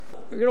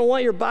You're going to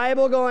want your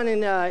Bible going,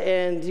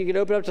 and you can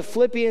open up to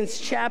Philippians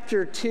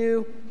chapter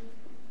 2.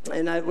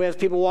 And we have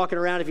people walking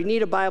around. If you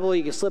need a Bible,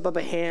 you can slip up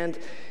a hand,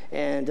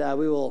 and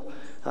we will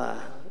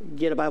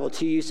get a Bible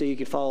to you so you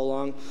can follow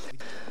along.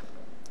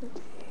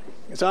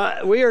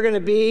 So we are going to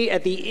be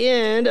at the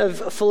end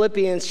of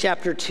Philippians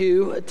chapter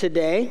 2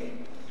 today.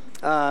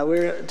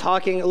 We're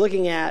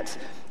looking at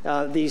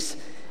these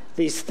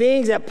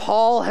things that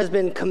Paul has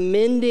been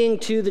commending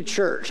to the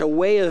church, a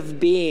way of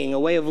being, a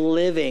way of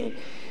living,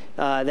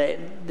 that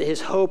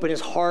his hope and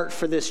his heart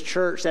for this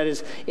church that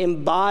is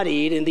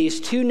embodied in these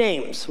two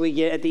names we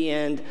get at the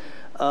end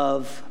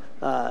of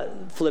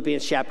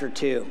Philippians chapter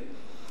 2.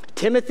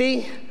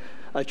 Timothy,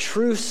 a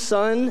true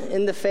son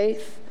in the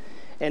faith,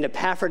 and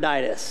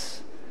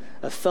Epaphroditus,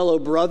 a fellow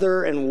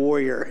brother and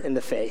warrior in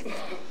the faith.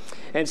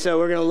 And so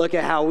we're going to look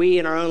at how we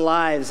in our own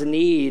lives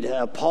need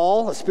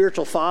Paul, a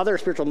spiritual father, a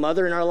spiritual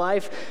mother in our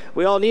life.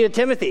 We all need a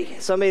Timothy,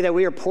 somebody that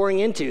we are pouring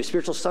into,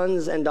 spiritual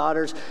sons and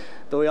daughters,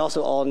 but we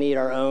also all need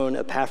our own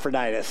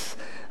Epaphroditus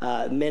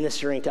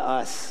ministering to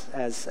us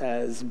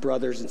as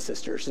brothers and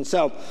sisters. And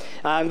so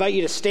I invite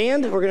you to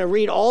stand. We're going to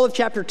read all of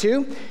chapter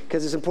 2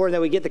 because it's important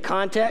that we get the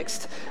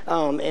context,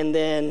 and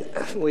then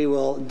we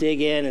will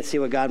dig in and see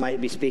what God might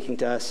be speaking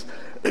to us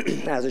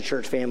as a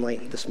church family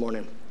this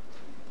morning.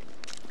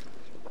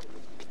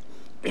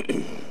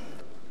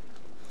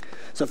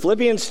 So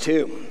Philippians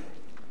 2.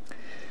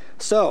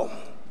 So,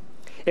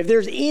 if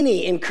there's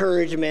any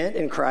encouragement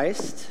in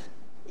Christ,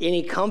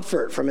 any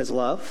comfort from his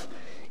love,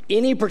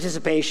 any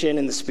participation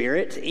in the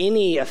Spirit,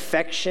 any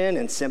affection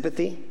and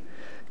sympathy,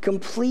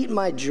 complete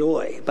my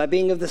joy by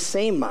being of the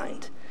same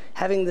mind,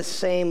 having the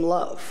same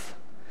love,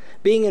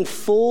 being in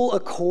full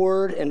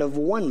accord and of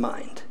one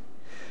mind.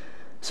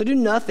 So do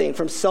nothing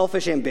from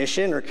selfish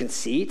ambition or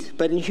conceit,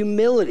 but in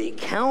humility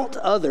count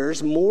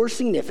others more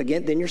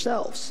significant than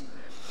yourselves.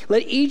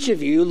 Let each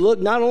of you look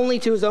not only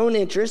to his own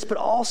interests, but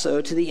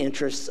also to the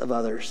interests of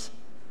others.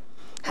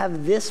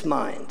 Have this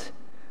mind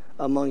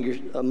among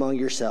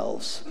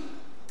yourselves,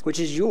 which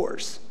is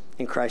yours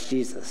in Christ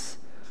Jesus,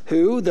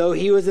 who, though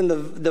he was in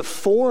the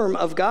form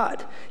of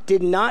God,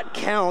 did not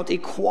count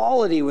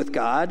equality with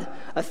God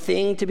a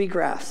thing to be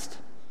grasped,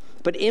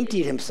 but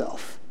emptied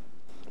himself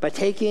by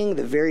taking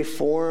the very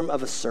form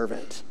of a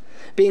servant,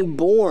 being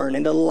born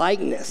in the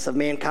likeness of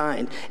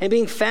mankind, and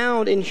being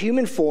found in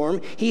human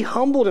form, he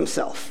humbled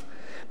himself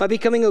by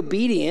becoming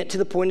obedient to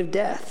the point of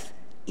death,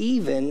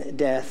 even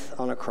death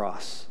on a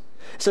cross.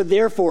 So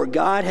therefore,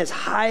 God has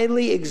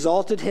highly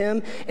exalted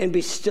him and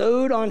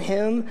bestowed on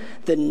him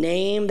the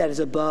name that is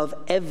above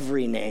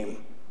every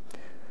name,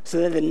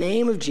 so that the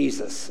name of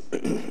Jesus,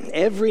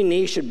 every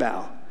knee should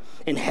bow,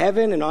 in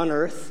heaven and on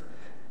earth,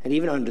 and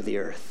even under the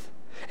earth,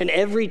 and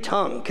every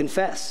tongue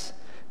confess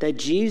that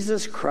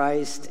Jesus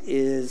Christ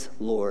is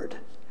Lord,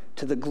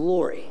 to the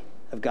glory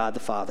of God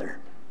the Father.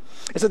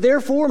 And so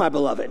therefore, my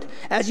beloved,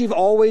 as you've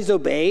always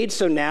obeyed,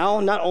 so now,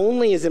 not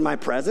only is in my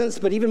presence,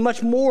 but even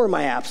much more in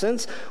my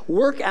absence,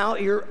 work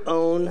out your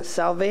own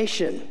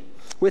salvation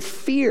with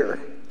fear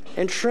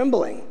and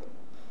trembling.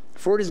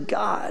 For it is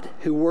God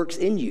who works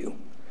in you,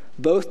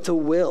 both to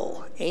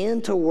will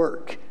and to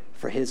work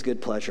for his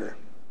good pleasure.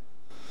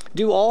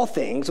 Do all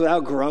things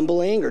without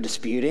grumbling or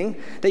disputing,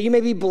 that you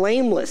may be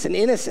blameless and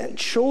innocent,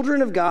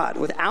 children of God,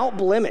 without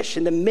blemish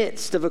in the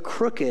midst of a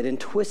crooked and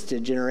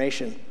twisted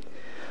generation,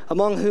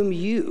 among whom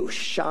you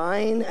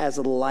shine as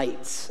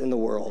lights in the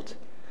world,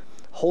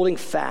 holding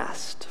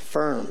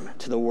firm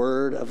to the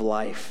word of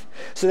life,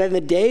 so that in the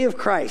day of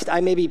Christ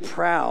I may be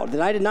proud that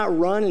I did not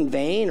run in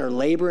vain or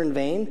labor in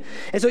vain.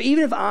 And so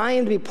even if I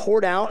am to be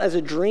poured out as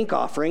a drink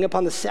offering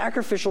upon the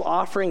sacrificial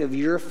offering of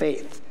your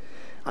faith,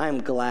 I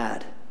am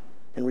glad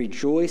and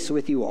rejoice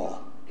with you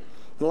all.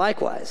 And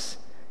likewise,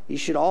 you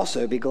should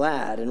also be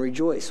glad and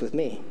rejoice with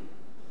me.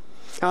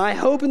 Now, I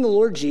hope in the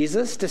Lord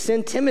Jesus to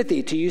send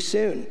Timothy to you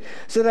soon,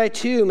 so that I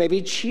too may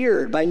be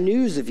cheered by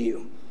news of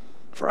you.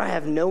 For I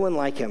have no one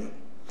like him,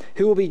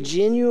 who will be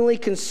genuinely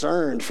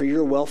concerned for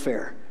your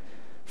welfare.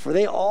 For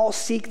they all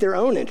seek their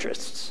own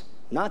interests,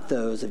 not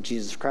those of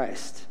Jesus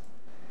Christ.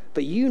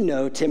 But you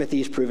know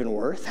Timothy's proven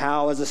worth,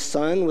 how as a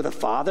son with a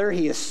father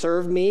he has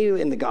served me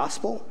in the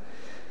gospel.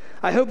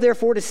 I hope,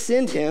 therefore, to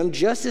send him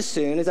just as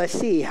soon as I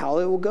see how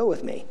it will go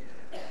with me.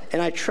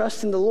 And I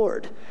trust in the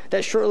Lord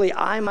that shortly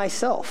I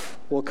myself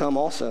will come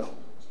also.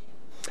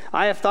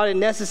 I have thought it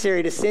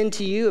necessary to send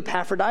to you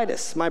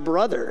Epaphroditus, my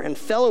brother and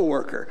fellow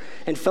worker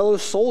and fellow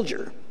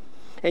soldier,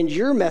 and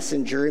your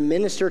messenger and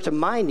minister to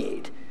my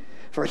need.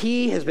 For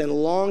he has been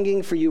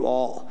longing for you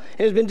all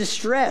and has been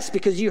distressed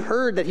because you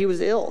heard that he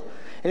was ill.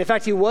 And in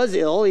fact, he was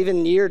ill,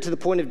 even near to the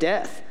point of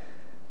death.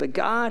 But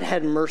God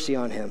had mercy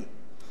on him.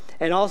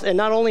 And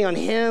not only on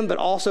him, but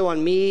also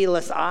on me,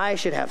 lest I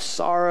should have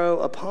sorrow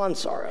upon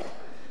sorrow.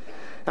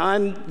 Now,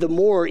 I'm the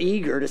more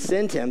eager to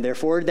send him,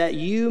 therefore, that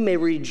you may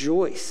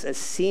rejoice at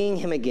seeing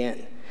him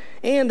again,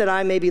 and that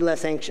I may be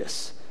less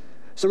anxious.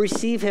 So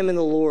receive him in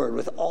the Lord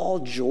with all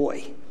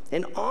joy,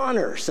 and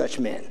honor such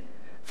men,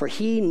 for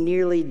he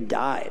nearly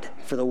died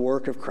for the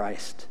work of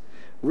Christ,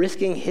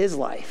 risking his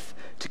life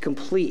to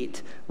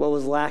complete what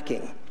was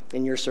lacking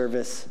in your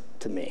service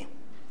to me.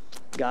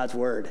 God's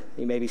word.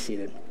 You may be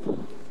seated.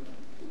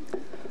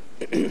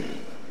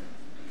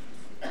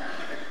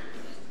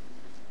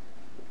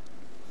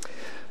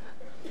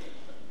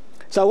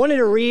 So I wanted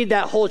to read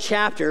that whole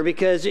chapter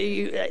because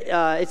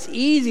it's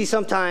easy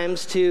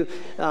sometimes to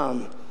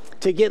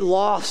get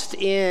lost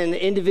in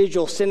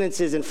individual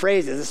sentences and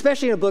phrases,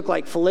 especially in a book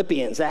like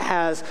Philippians that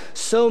has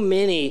so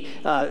many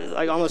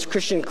like almost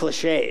Christian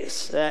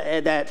cliches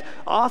that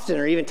often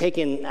are even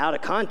taken out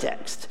of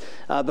context.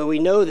 But we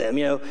know them,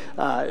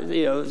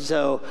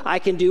 so I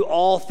can do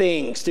all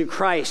things through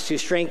Christ who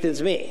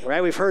strengthens me,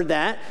 right? We've heard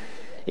that,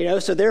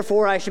 so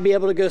therefore I should be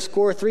able to go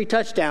score 3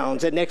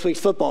 touchdowns at next week's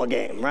football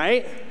game,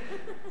 right?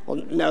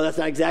 Well, no, that's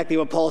not exactly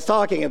what Paul's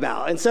talking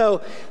about. And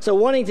so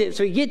we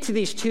get to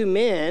these 2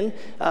 men,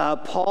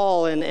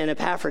 Paul and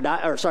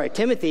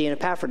Timothy and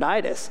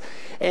Epaphroditus,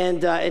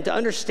 and to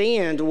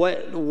understand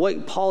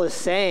what Paul is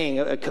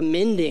saying,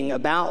 commending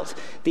about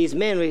these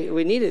men,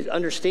 we need to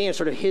understand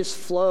sort of his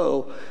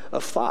flow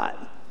of thought.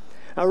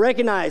 Now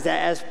recognize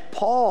that as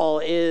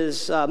Paul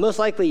is most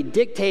likely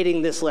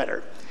dictating this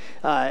letter,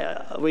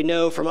 we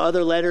know from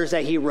other letters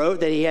that he wrote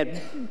that he had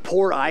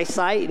poor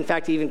eyesight. In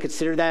fact, he even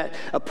considered that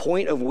a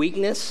point of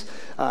weakness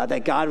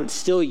that God would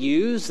still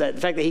use, that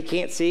the fact that he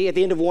can't see. At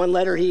the end of one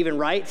letter he even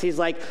writes, he's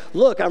like,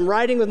 look, I'm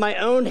writing with my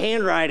own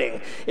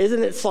handwriting.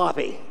 Isn't it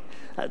sloppy?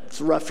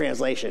 That's a rough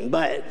translation,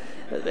 but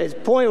his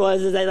point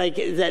was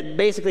that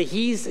basically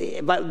he's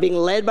being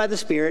led by the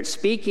Spirit,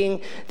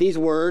 speaking these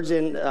words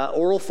in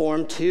oral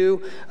form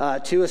to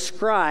a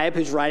scribe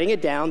who's writing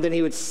it down. Then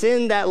he would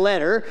send that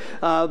letter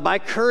by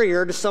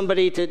courier to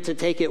somebody to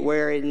take it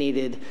where it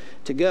needed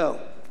to go.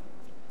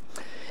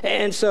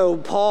 And so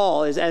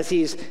Paul, as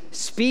he's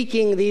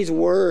speaking these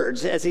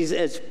words, as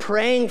he's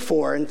praying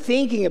for and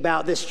thinking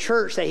about this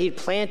church that he'd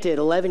planted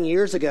 11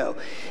 years ago,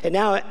 and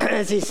now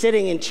as he's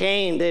sitting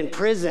chained in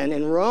prison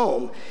in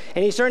Rome,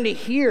 and he's starting to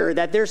hear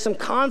that there's some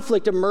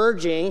conflict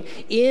emerging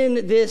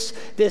in this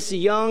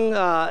young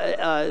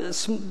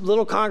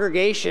little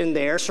congregation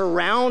there,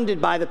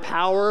 surrounded by the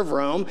power of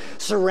Rome,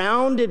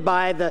 surrounded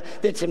by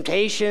the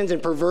temptations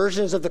and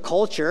perversions of the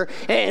culture,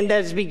 and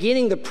that is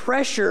beginning, the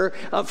pressure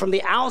from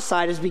the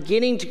outside is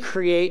beginning to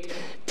create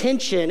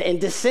tension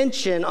and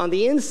dissension on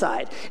the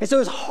inside. And so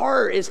his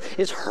heart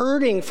is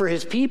hurting for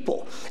his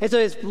people. And so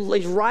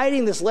he's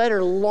writing this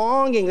letter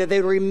longing that they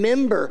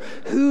remember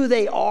who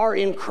they are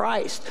in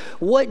Christ,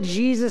 what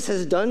Jesus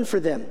has done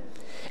for them.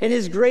 And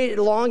his great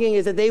longing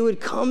is that they would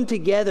come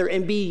together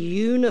and be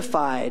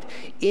unified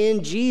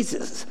in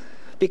Jesus,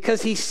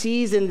 because he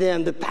sees in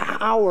them the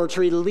power to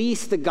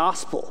release the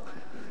gospel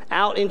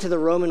out into the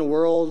Roman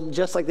world,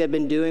 just like they've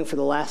been doing for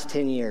the last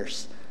 10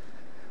 years.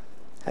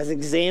 As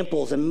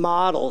examples and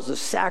models of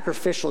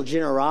sacrificial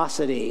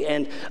generosity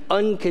and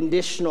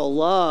unconditional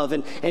love.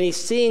 And he's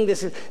seeing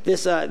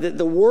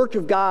the work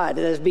of God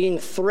that is being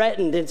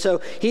threatened. And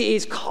so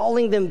he's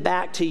calling them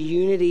back to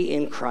unity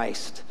in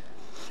Christ.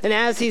 And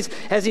as he's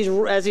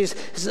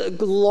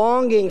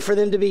longing for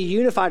them to be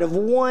unified of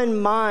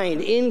one mind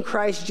in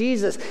Christ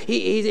Jesus,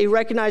 he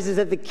recognizes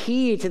that the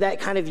key to that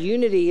kind of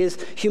unity is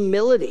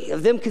humility,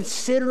 of them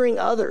considering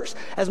others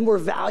as more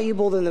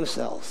valuable than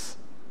themselves,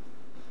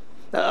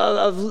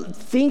 of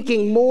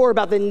thinking more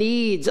about the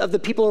needs of the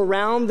people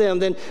around them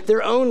than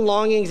their own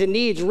longings and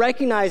needs,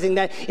 recognizing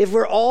that if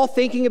we're all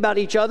thinking about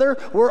each other,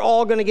 we're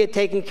all going to get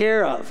taken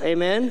care of.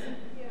 Amen?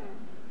 Yeah.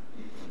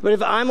 But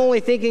if I'm only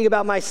thinking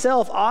about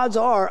myself, odds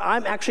are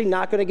I'm actually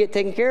not going to get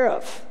taken care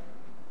of.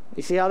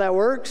 You see how that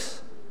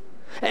works?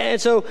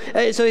 And so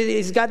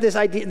he's got this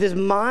idea, this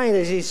mind,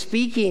 as he's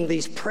speaking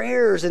these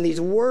prayers and these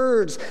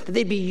words, that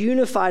they'd be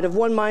unified of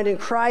one mind in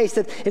Christ,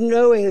 and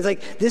knowing it's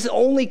like this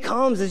only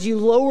comes as you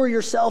lower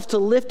yourself to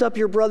lift up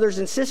your brothers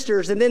and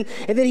sisters. And then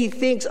he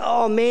thinks,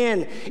 oh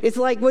man, it's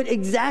like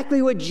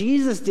exactly what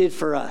Jesus did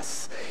for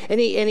us. And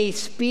he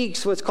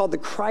speaks what's called the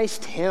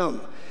Christ hymn.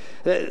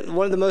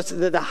 One of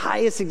the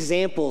highest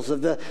examples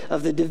of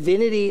the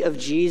divinity of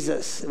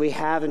Jesus we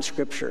have in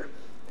Scripture.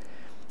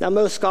 Now,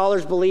 most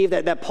scholars believe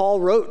that Paul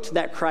wrote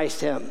that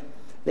Christ hymn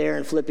there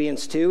in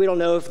Philippians 2. We don't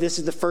know if this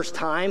is the first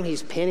time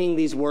he's penning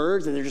these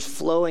words and they're just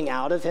flowing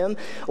out of him,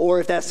 or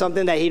if that's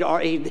something that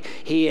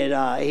he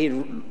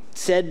had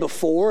said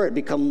before, it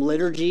become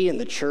liturgy in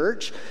the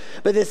church.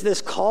 But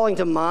this calling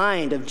to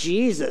mind of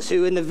Jesus,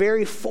 who in the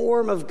very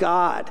form of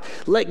God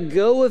let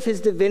go of his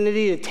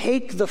divinity to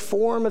take the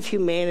form of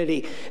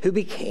humanity, who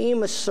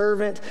became a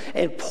servant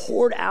and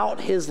poured out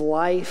his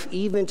life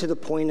even to the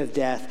point of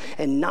death,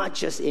 and not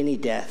just any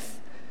death,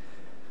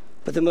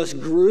 but the most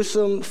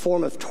gruesome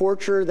form of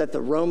torture that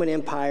the Roman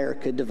Empire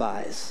could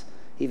devise,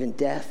 even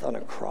death on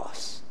a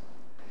cross.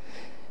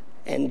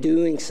 And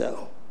doing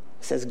so,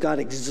 says God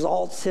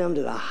exalts him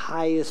to the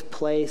highest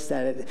place,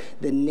 that at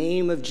the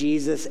name of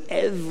Jesus,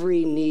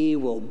 every knee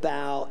will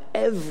bow,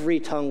 every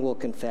tongue will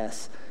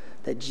confess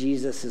that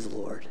Jesus is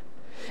Lord.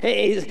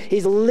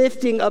 He's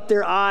lifting up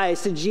their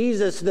eyes to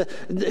Jesus,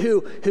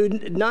 who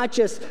not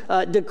just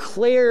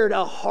declared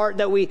a heart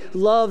that we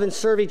love and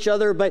serve each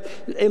other, but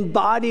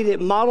embodied it,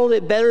 modeled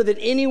it better than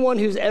anyone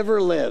who's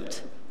ever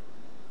lived.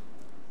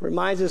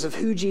 Reminds us of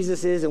who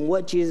Jesus is and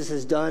what Jesus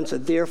has done, so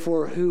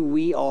therefore who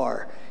we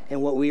are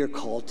and what we are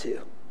called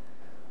to.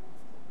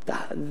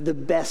 The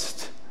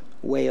best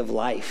way of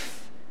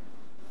life.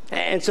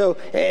 And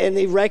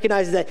they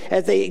recognize that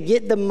as they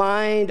get the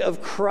mind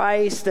of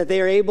Christ, that they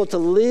are able to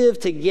live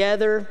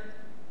together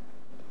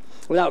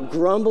without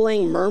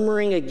grumbling,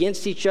 murmuring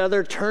against each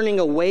other, turning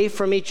away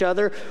from each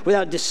other,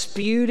 without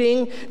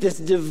disputing this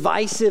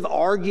divisive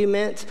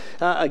argument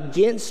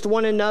against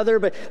one another,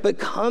 but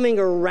coming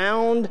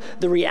around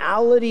the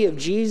reality of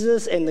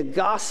Jesus and the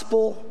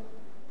gospel.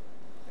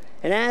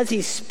 And as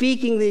he's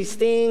speaking these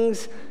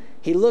things,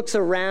 he looks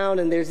around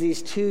and there's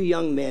these two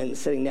young men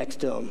sitting next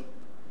to him.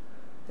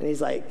 And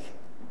he's like,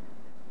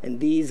 and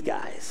these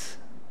guys,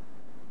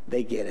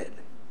 they get it.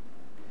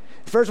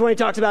 The first one he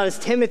talks about is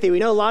Timothy. We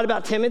know a lot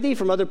about Timothy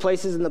from other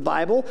places in the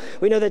Bible.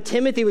 We know that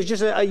Timothy was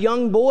just a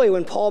young boy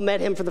when Paul met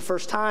him for the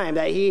first time,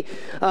 that he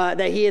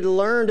had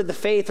learned of the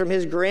faith from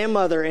his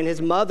grandmother and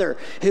his mother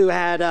who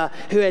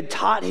had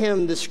taught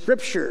him the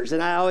scriptures.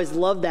 And I always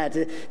love that,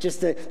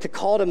 to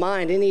call to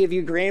mind any of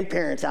you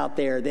grandparents out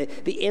there,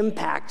 the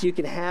impact you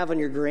can have on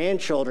your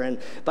grandchildren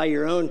by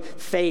your own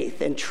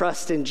faith and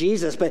trust in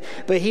Jesus. But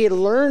he had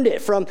learned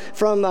it from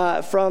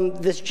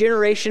this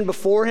generation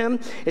before him.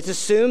 It's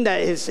assumed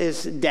that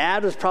his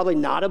dad was probably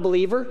not a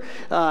believer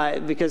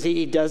because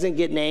he doesn't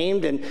get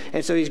named,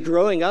 and so he's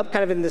growing up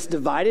kind of in this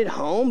divided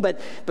home. But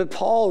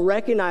Paul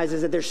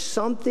recognizes that there's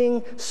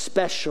something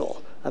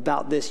special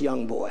about this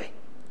young boy.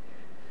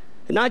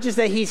 Not just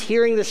that he's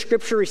hearing the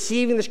scripture,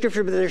 receiving the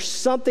scripture, but there's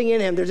something in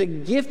him. There's a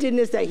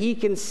giftedness that he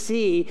can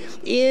see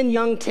in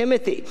young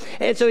Timothy.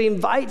 And so he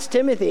invites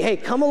Timothy, hey,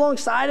 come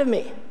alongside of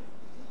me.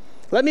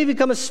 Let me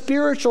become a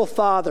spiritual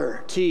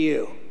father to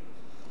you.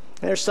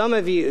 And there's some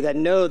of you that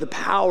know the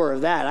power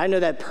of that. I know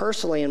that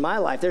personally in my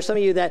life. There's some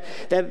of you that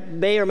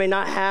may or may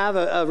not have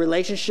a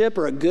relationship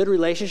or a good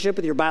relationship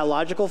with your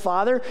biological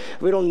father.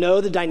 We don't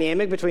know the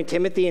dynamic between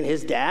Timothy and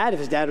his dad, if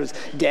his dad was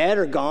dead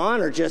or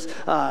gone or just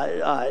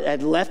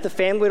had left the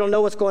family. We don't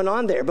know what's going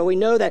on there. But we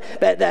know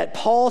that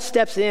Paul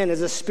steps in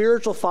as a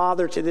spiritual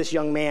father to this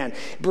young man,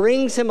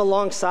 brings him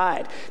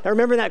alongside. Now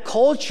remember, in that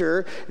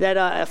culture, that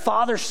a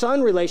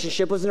father-son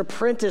relationship was an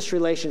apprentice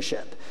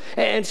relationship.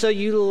 And so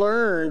you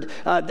learned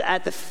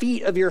at the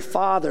feet of your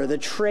father, the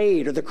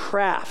trade or the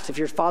craft. If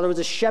your father was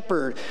a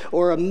shepherd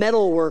or a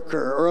metal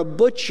worker or a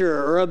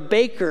butcher or a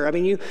baker, I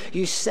mean,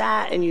 you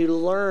sat and you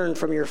learned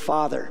from your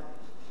father,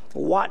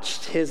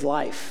 watched his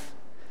life,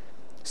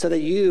 so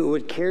that you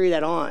would carry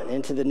that on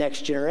into the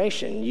next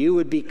generation. You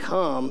would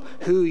become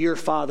who your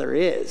father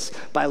is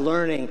by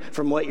learning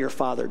from what your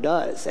father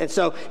does. And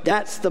so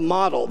that's the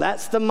model.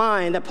 That's the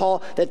mind that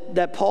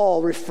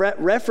Paul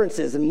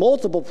references in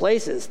multiple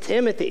places.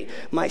 Timothy,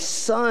 my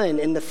son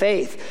in the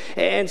faith.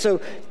 And so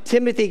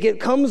Timothy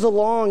comes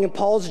along in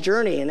Paul's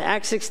journey. In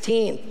Acts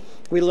 16,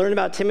 we learn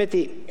about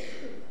Timothy.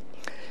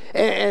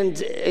 And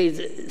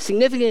he's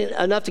significant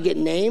enough to get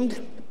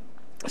named.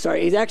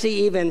 He's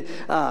actually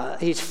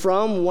he's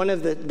from one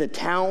of the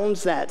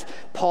towns that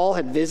Paul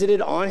had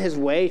visited on his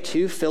way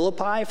to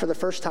Philippi for the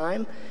first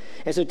time.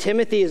 And so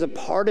Timothy is a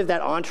part of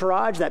that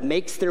entourage that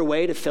makes their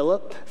way to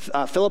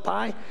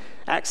Philippi.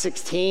 Acts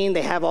 16,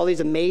 they have all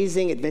these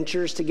amazing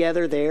adventures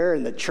together there,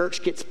 and the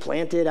church gets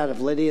planted out of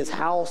Lydia's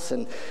house,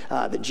 and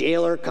the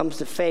jailer comes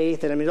to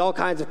faith, and I mean, all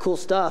kinds of cool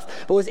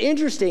stuff. But what's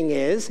interesting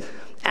is,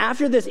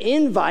 after this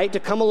invite to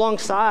come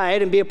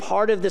alongside and be a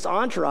part of this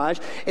entourage,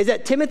 is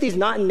that Timothy's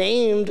not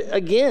named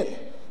again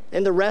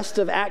in the rest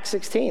of Acts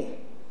 16.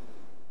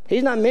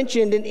 He's not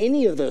mentioned in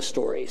any of those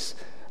stories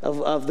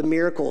of the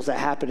miracles that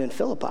happened in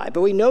Philippi,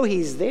 but we know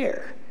he's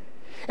there.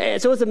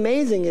 And so what's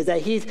amazing is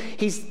that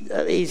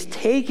he's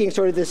taking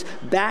sort of this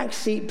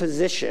backseat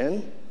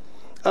position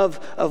of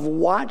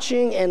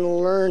watching and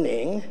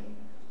learning,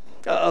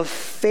 of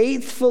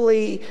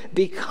faithfully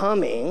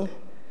becoming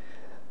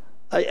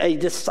a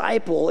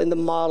disciple in the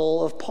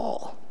model of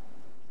Paul.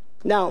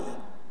 Now,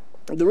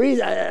 the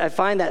reason I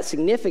find that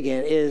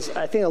significant is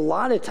I think a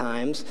lot of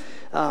times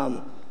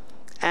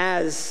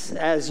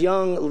as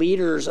young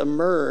leaders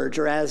emerge,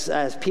 or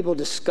as people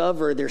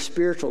discover their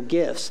spiritual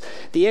gifts,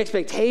 the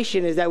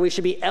expectation is that we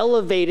should be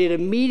elevated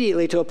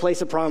immediately to a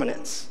place of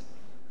prominence.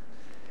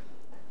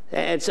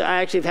 And so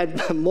I actually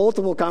have had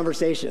multiple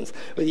conversations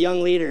with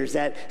young leaders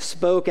that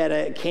spoke at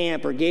a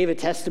camp or gave a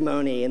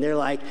testimony, and they're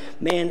like,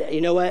 man,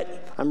 you know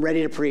what? I'm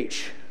ready to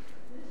preach.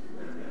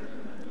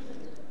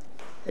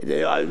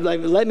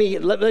 Let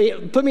me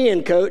put me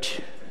in,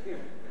 coach.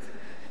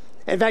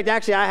 In fact,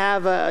 actually, I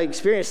have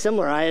experienced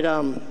similar. I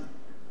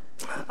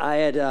I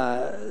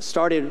had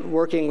started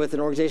working with an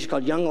organization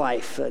called Young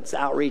Life. It's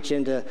outreach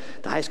into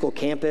the high school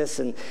campus.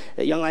 And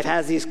Young Life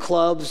has these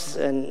clubs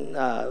and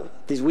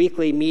these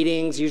weekly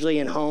meetings, usually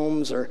in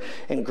homes or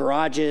in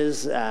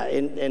garages,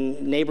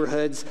 in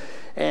neighborhoods.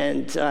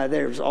 And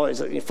there's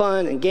always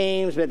fun and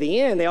games. But at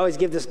the end, they always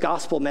give this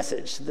gospel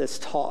message, this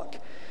talk.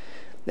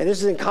 And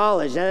this was in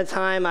college. And at the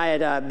time, I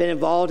had been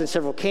involved in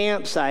several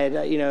camps. I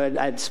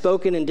had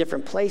spoken in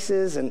different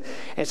places. And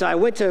so I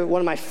went to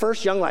one of my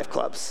first Young Life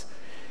clubs.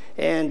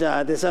 And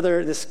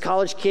this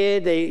college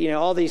kid,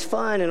 all these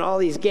fun and all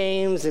these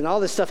games and all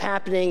this stuff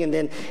happening, and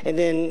then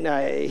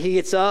he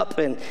gets up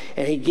and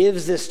he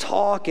gives this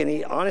talk, and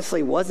he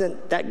honestly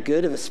wasn't that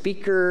good of a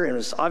speaker, and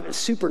was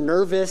super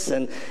nervous,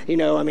 and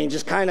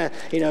just kind of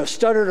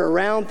stuttered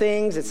around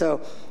things. And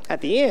so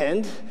at the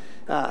end,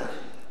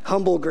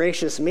 humble,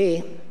 gracious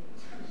me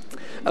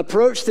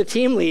approached the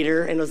team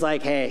leader and was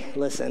like, "Hey,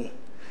 listen,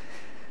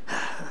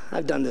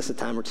 I've done this a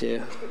time or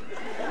two.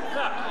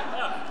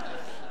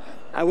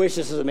 I wish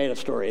this was a made-up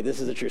story. This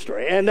is a true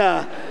story." And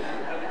I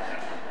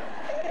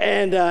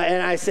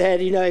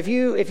said, if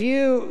you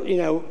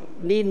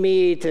need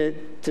me to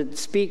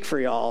speak for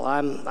y'all,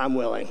 I'm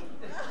willing.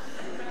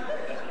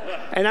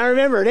 And I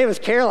remember her name was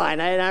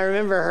Caroline, and I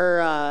remember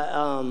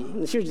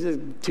her. She was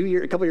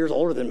a couple years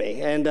older than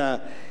me,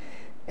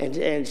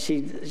 and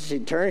she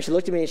turned, she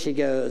looked at me, and she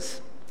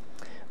goes,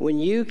 "When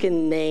you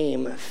can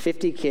name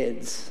 50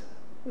 kids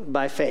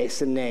by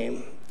face and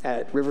name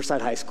at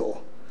Riverside High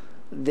School,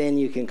 then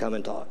you can come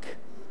and talk."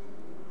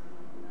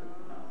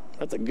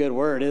 That's a good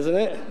word, isn't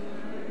it?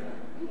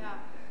 Yeah.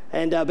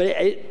 And but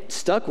it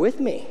stuck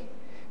with me,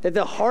 that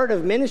the heart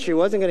of ministry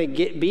wasn't going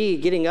to be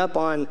getting up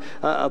on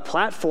a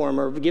platform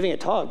or giving a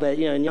talk. But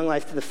in Young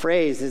Life, the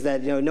phrase is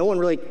that no one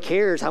really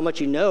cares how much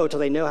you know until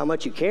they know how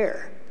much you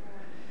care.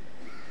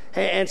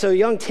 And so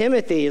young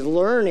Timothy is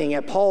learning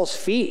at Paul's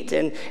feet.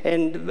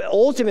 And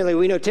ultimately,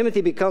 we know Timothy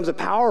becomes a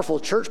powerful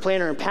church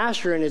planner and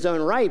pastor in his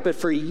own right. But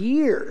for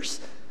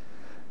years,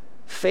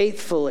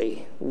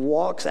 faithfully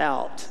walks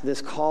out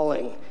this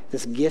calling,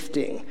 this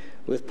gifting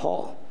with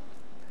Paul.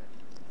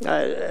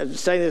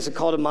 Studying this, it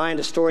called to mind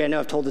a story. I know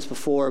I've told this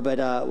before, but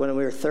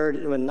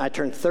when I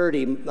turned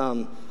 30,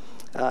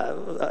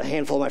 a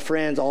handful of my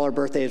friends, all our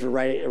birthdays were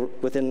right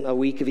within a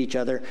week of each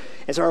other.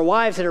 And so our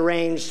wives had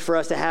arranged for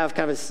us to have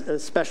kind of a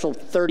special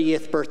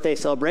 30th birthday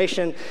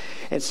celebration.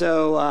 And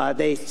so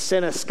they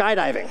sent us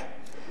skydiving,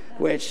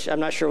 which I'm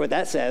not sure what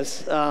that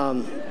says.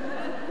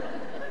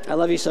 I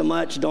love you so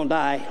much, don't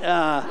die.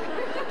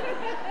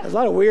 There's a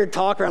lot of weird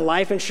talk around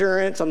life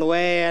insurance on the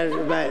way,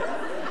 but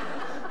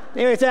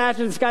anyway, so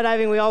after the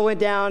skydiving, we all went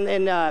down,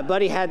 and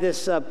Buddy had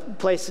this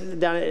place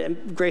down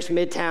at Grace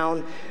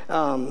Midtown,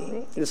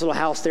 this little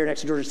house there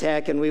next to Georgia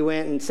Tech, and we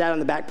went and sat on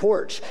the back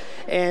porch.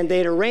 And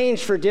they'd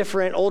arranged for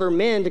different older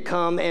men to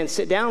come and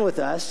sit down with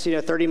us,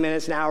 30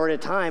 minutes, an hour at a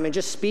time, and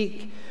just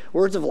speak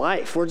words of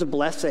life, words of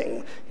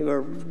blessing. We're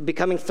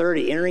becoming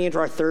 30, entering into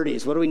our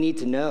 30s. What do we need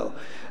to know?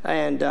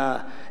 And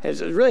it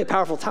was really a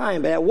powerful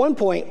time. But at one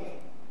point,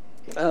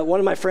 one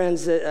of my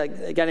friends,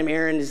 a guy named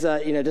Aaron, does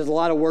a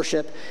lot of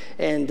worship,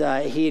 and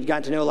he had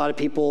gotten to know a lot of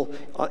people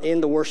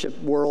in the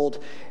worship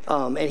world.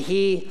 And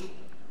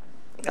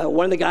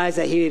one of the guys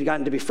that he had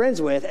gotten to be friends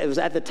with, it was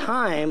at the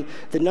time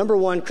the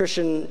 #1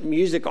 Christian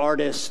music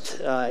artist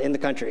in the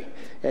country.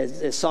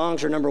 His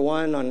songs are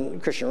 #1 on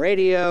Christian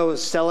radio,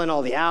 was selling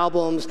all the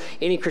albums.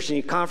 Any Christian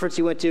youth conference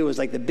he went to was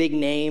like the big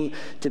name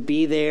to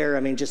be there. I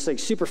mean, just like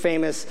super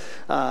famous,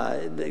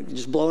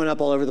 just blowing up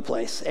all over the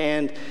place.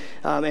 And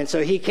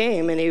so he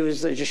came, and he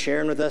was just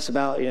sharing with us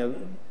about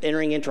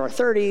entering into our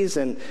 30s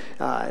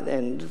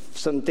and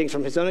some things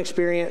from his own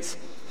experience.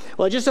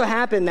 Well, it just so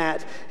happened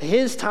that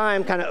his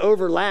time kind of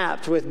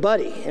overlapped with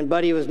Buddy. And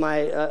Buddy was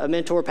a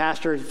mentor,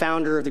 pastor,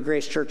 founder of the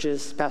Grace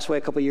Churches, passed away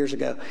a couple years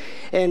ago.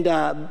 And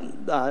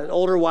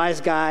older, wise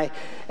guy.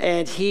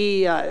 And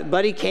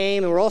Buddy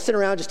came, and we're all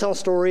sitting around just telling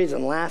stories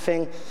and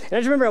laughing. And I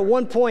just remember at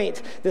one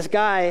point, this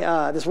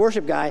guy, this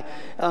worship guy,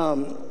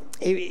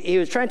 he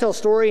was trying to tell a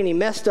story, and he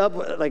messed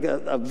up like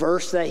a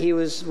verse that he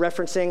was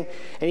referencing.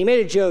 And he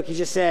made a joke. He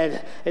just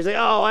said, he's like,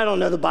 "Oh, I don't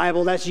know the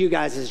Bible. That's you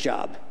guys'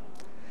 job."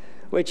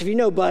 Which, if you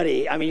know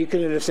Buddy, you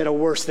couldn't have said a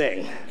worse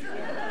thing.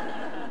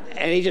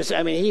 And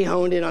he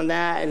honed in on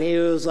that, and he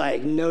was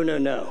like,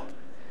 no.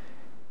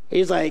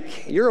 He's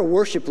like, "You're a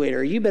worship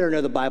leader. You better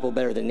know the Bible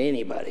better than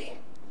anybody."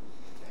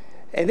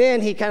 And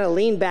then he kind of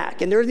leaned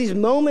back. And there were these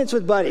moments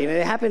with Buddy, and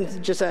it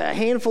happened just a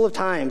handful of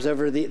times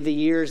over the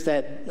years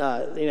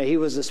that, he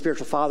was a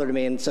spiritual father to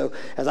me. And so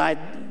as I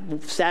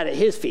sat at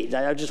his feet,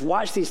 I just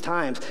watched these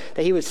times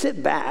that he would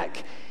sit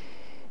back.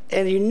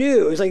 And you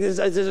knew, it was like, it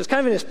was kind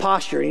of in his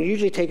posture, and he'd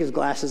usually take his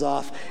glasses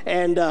off,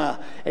 and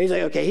he's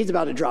like, okay, he's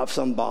about to drop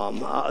some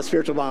bomb, a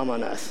spiritual bomb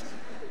on us.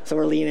 So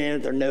we're leaning in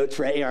with our notes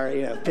ready,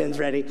 our pens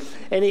ready.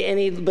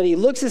 But he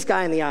looks this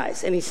guy in the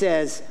eyes, and he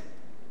says,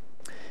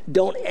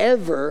 "Don't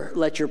ever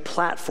let your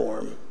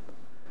platform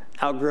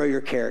outgrow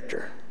your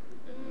character."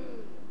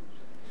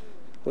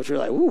 Which we're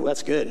like, ooh,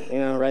 that's good.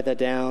 Write that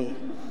down.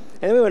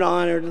 And then we went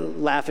on,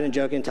 and laughing and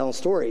joking and telling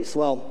stories.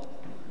 Well,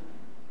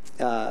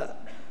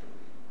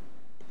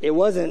 it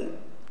wasn't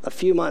a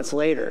few months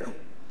later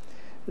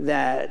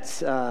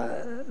that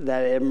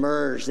it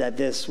emerged that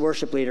this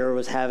worship leader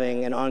was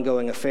having an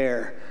ongoing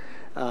affair,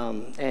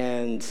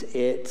 and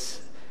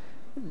it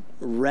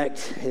wrecked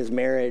his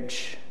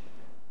marriage,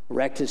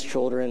 wrecked his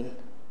children,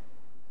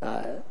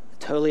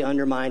 totally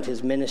undermined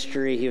his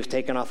ministry. He was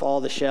taken off all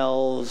the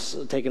shelves,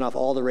 taken off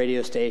all the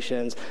radio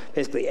stations.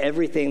 Basically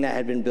everything that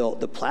had been built,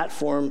 the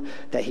platform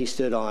that he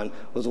stood on,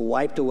 was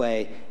wiped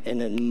away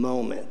in a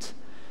moment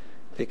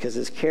because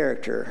his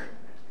character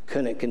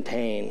couldn't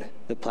contain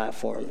the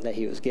platform that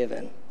he was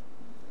given.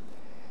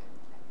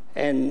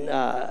 And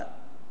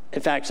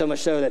in fact, so much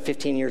so that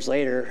 15 years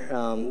later,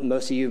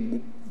 most of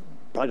you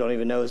probably don't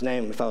even know his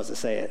name if I was to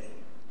say it.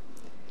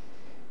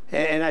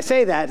 And I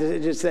say that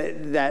just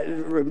that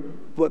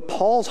what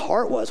Paul's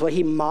heart was, what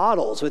he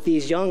models with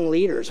these young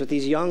leaders, with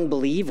these young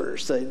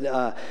believers,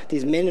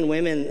 these men and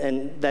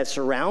women that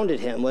surrounded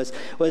him, was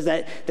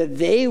that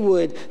they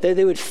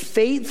would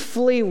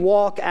faithfully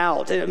walk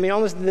out. I mean,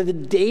 almost the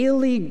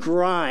daily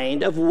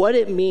grind of what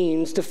it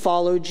means to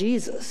follow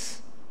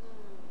Jesus.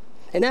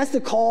 And that's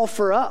the call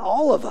for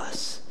all of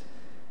us.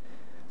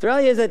 The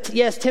reality is that,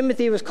 yes,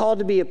 Timothy was called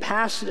to be a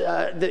pastor,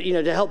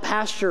 to help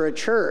pastor a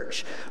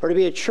church or to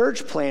be a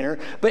church planner,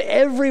 but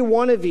every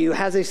one of you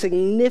has a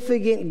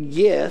significant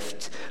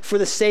gift for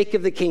the sake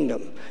of the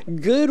kingdom.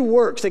 Good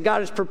works that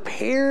God has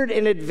prepared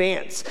in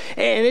advance.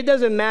 And it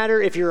doesn't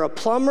matter if you're a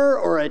plumber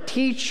or a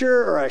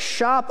teacher or a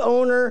shop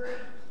owner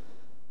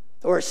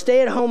or a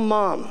stay-at-home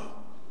mom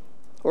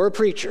or a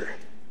preacher.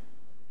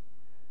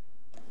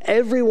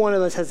 Every one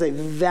of us has a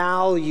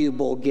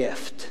valuable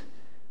gift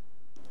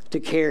to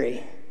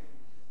carry,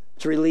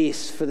 to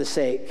release for the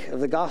sake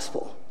of the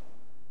gospel.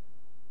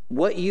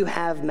 What you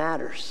have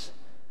matters.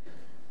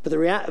 But the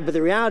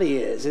reality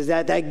is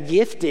that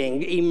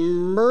gifting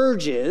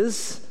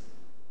emerges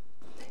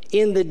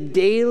in the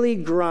daily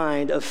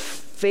grind of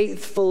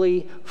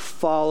faithfully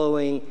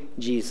following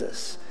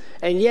Jesus.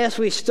 And yes,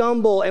 we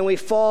stumble and we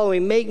fall and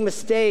we make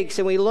mistakes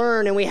and we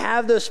learn and we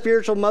have those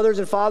spiritual mothers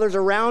and fathers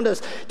around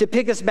us to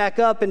pick us back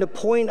up and to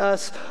point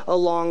us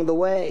along the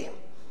way.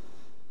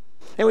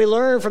 And we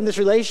learn from this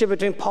relationship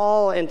between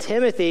Paul and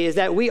Timothy is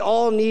that we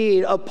all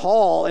need a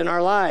Paul in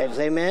our lives.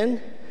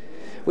 Amen?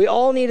 We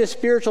all need a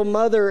spiritual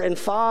mother and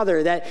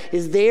father that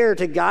is there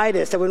to guide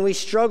us, that when we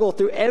struggle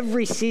through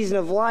every season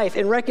of life,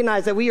 and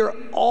recognize that we are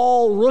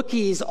all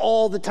rookies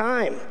all the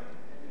time.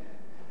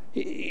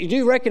 You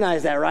do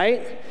recognize that,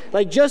 right?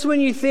 Like just when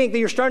you think that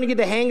you're starting to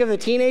get the hang of the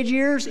teenage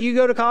years, you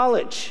go to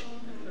college.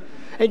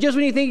 And just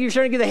when you think you're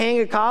starting to get the hang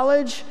of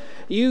college,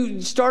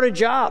 you start a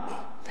job.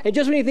 And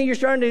just when you think you're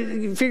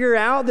starting to figure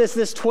out this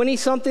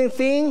 20-something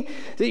thing,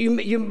 that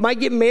you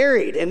might get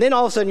married, and then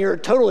all of a sudden you're a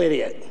total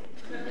idiot.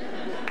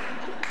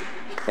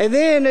 And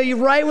then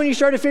right when you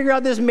start to figure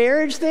out this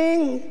marriage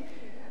thing,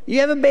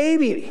 you have a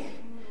baby,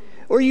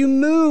 or you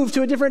move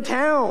to a different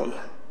town,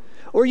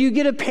 or you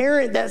get a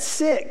parent that's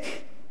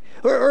sick,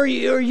 or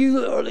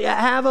you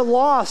have a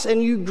loss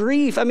and you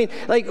grieve. I mean,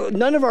 like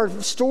none of our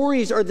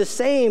stories are the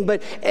same,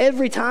 but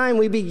every time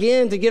we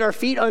begin to get our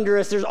feet under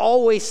us, there's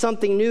always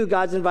something new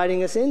God's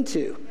inviting us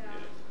into. Yeah.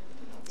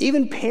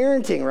 Even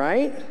parenting,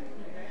 right?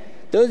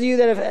 Those of you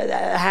that have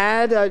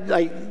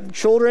had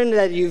children,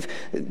 that you've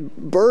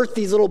birthed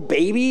these little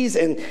babies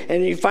and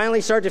you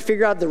finally start to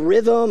figure out the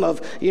rhythm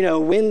of,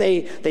 when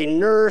they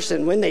nurse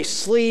and when they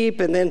sleep,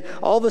 and then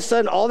all of a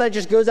sudden all that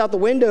just goes out the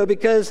window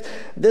because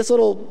this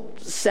little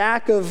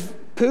sack of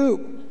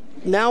poop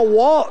now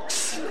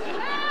walks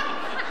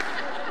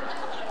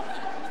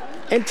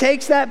and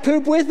takes that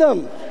poop with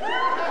them,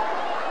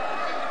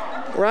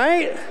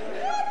 right?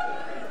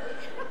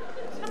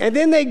 And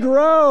then they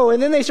grow,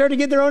 and then they start to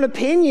get their own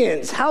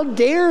opinions. How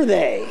dare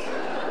they?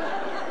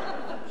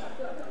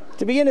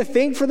 To begin to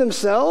think for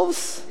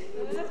themselves?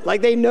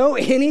 Like they know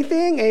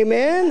anything?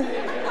 Amen?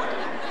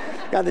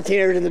 Got the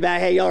teenagers in the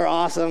back. Hey, y'all are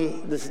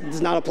awesome. This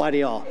does not apply to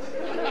y'all.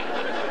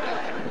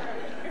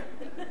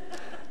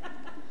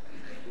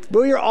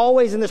 But we are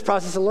always in this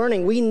process of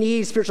learning. We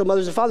need spiritual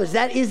mothers and fathers.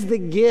 That is the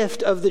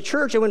gift of the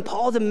church. And when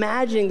Paul's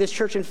imagining this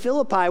church in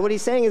Philippi, what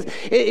he's saying is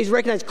he's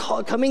recognized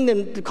calling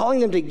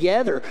them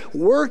together.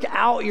 Work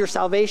out your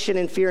salvation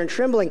in fear and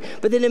trembling.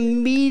 But then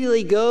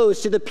immediately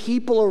goes to the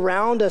people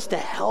around us to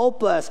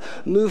help us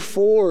move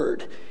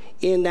forward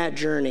in that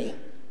journey.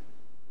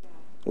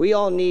 We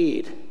all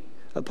need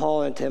a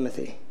Paul and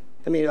Timothy.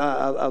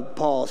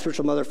 Paul, a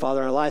spiritual mother,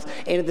 father in our lives.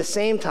 And at the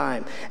same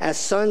time, as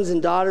sons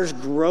and daughters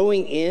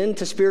growing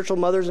into spiritual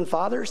mothers and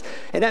fathers,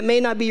 and that may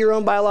not be your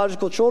own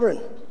biological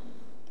children.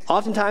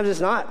 Oftentimes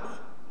it's not.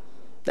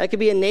 That could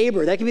be a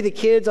neighbor. That could be the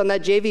kids on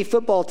that JV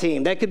football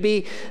team. That could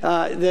be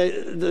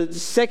the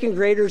second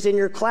graders in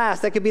your class.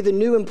 That could be the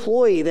new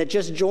employee that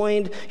just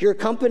joined your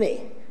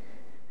company.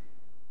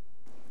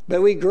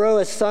 But we grow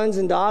as sons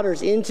and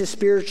daughters into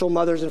spiritual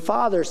mothers and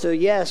fathers. So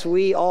yes,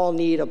 we all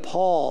need a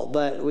Paul,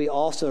 but we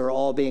also are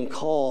all being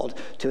called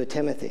to a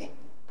Timothy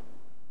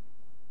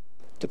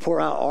to pour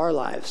out our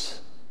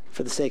lives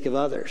for the sake of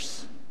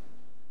others.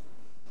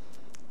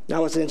 Now,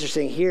 what's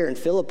interesting here in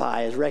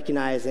Philippi is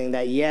recognizing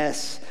that,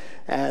 yes,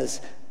 as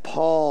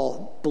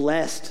Paul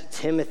blessed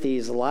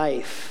Timothy's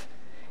life,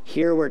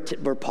 here where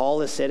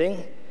Paul is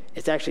sitting,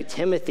 it's actually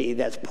Timothy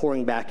that's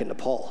pouring back into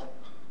Paul.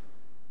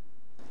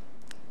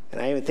 And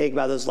I even think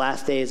about those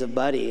last days of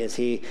Buddy as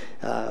he,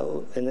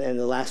 in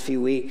the last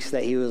few weeks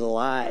that he was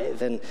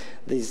alive, and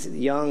these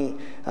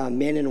young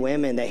men and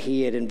women that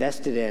he had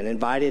invested in,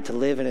 invited to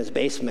live in his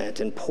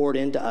basement and poured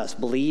into us,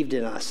 believed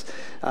in us,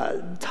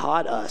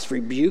 taught us,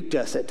 rebuked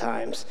us at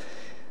times,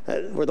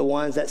 were the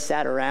ones that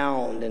sat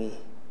around and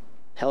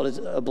held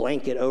a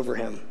blanket over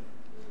him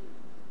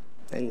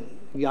and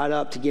got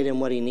up to get him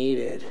what he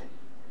needed.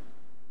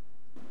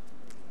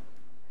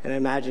 And I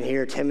imagine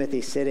here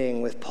Timothy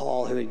sitting with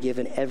Paul, who had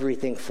given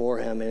everything for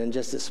him, and in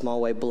just a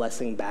small way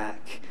blessing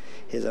back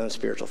his own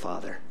spiritual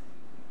father.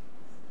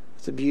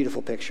 It's a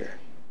beautiful picture.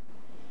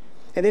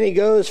 And then he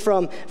goes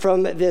from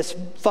this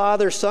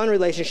father-son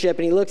relationship,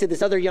 and he looks at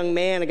this other young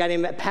man, a guy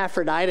named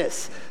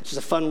Epaphroditus, which is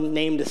a fun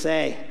name to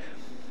say.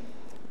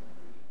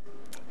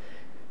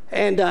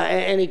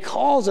 And he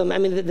calls him,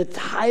 the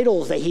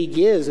titles that he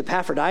gives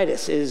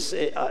Epaphroditus is,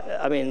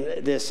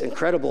 this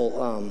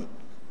incredible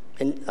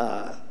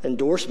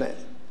endorsement.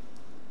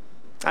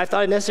 I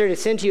thought it necessary to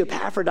send to you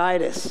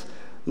Epaphroditus,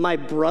 my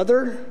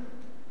brother,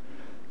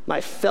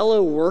 my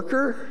fellow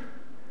worker,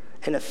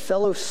 and a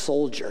fellow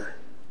soldier.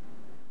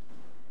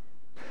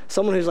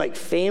 Someone who's like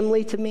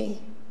family to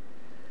me,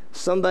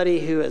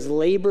 somebody who has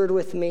labored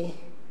with me,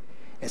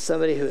 and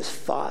somebody who has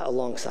fought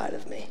alongside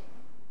of me.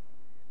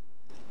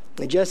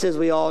 And just as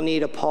we all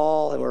need a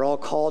Paul and we're all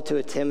called to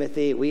a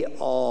Timothy, we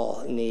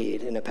all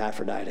need an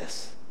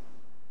Epaphroditus.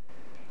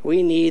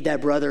 We need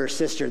that brother or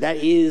sister. That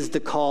is the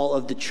call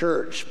of the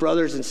church,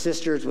 brothers and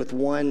sisters with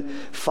one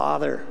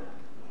Father.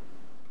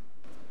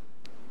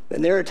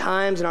 And there are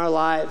times in our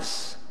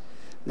lives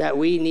that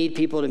we need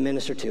people to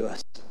minister to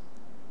us,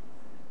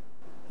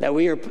 that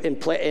we are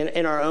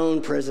in our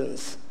own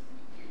prisons,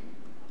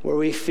 where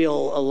we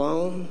feel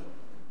alone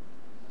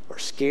or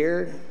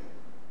scared,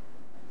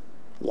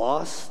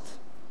 lost,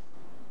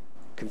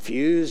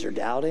 confused, or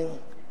doubting.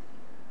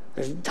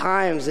 There's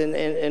times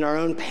in our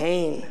own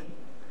pain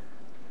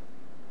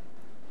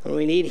when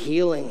we need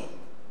healing,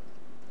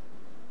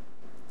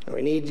 and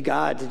we need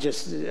God to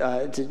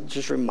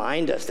just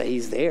remind us that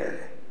He's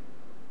there.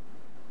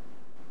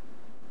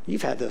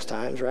 You've had those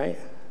times, right?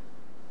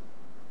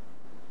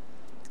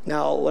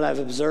 Now, what I've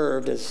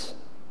observed as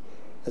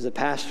a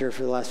pastor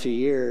for the last few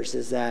years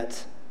is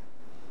that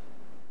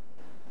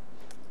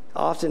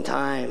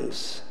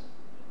oftentimes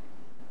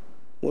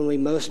when we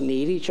most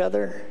need each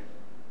other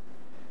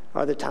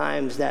are the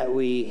times that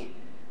we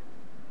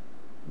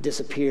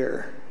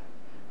disappear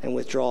and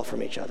withdraw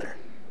from each other.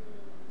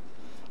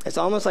 It's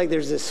almost like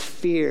there's this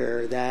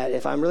fear that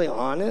if I'm really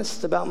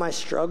honest about my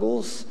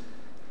struggles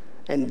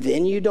and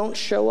then you don't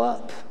show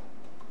up,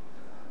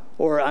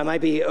 or I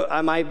might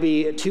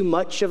be too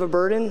much of a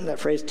burden. That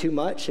phrase, too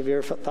much, have you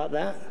ever thought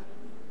that?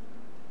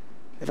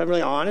 If I'm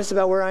really honest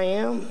about where I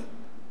am.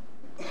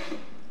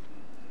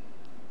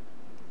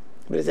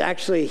 But it's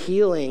actually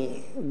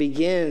healing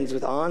begins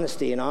with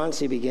honesty, and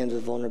honesty begins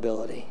with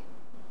vulnerability.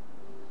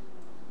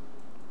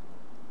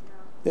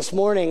 This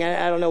morning,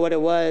 I don't know what it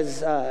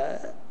was,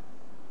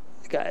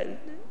 God,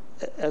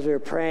 as we were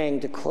praying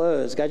to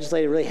close, God just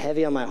laid it really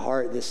heavy on my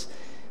heart, this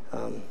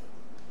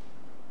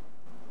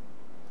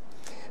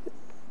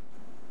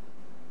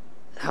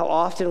how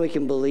often we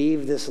can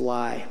believe this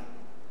lie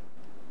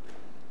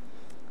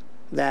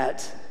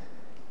that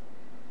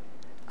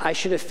I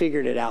should have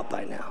figured it out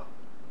by now.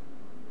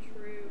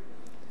 True.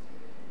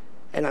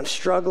 And I'm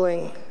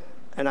struggling,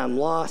 and I'm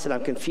lost, and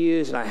I'm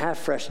confused, and I have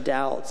fresh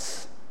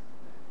doubts.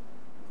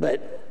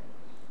 But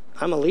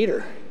I'm a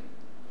leader.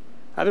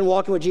 I've been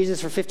walking with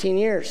Jesus for 15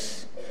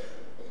 years.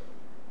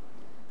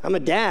 I'm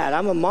a dad.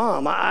 I'm a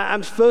mom.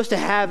 I'm supposed to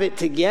have it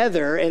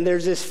together, and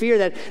there's this fear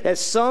that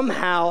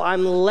somehow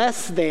I'm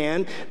less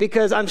than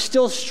because I'm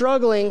still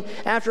struggling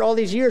after all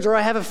these years, or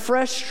I have a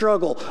fresh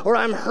struggle, or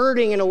I'm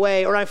hurting in a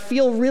way, or I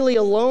feel really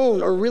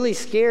alone or really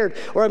scared,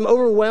 or I'm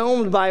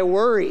overwhelmed by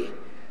worry.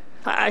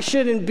 I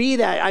shouldn't be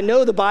that. I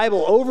know the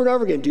Bible over and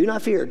over again. Do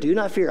not fear. Do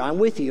not fear. I'm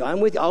with you. I'm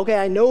with you. Okay,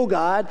 I know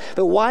God,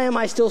 but why am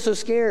I still so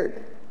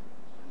scared?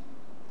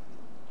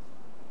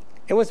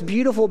 And what's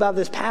beautiful about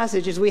this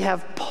passage is we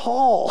have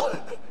Paul,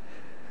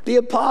 the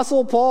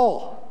Apostle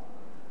Paul,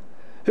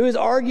 who is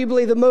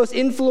arguably the most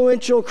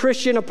influential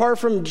Christian apart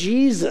from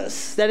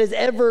Jesus that has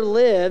ever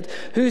lived,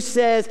 who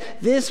says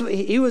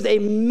he was a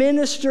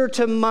minister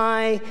to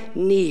my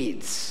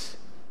needs,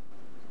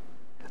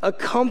 a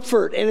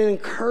comfort and an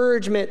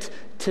encouragement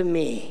to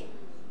me.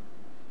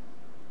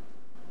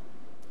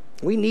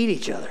 We need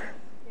each other.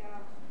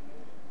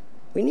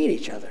 We need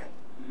each other.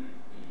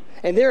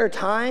 And there are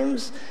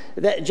times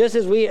that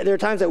there are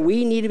times that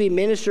we need to be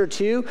ministered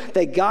to,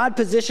 that God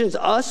positions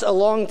us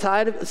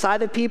alongside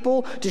of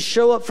people to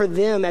show up for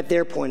them at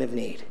their point of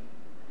need.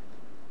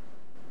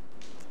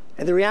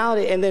 And the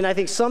reality, and then I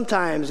think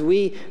sometimes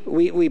we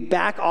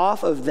back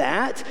off of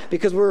that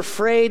because we're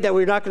afraid that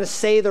we're not going to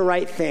say the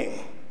right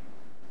thing.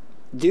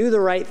 do the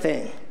right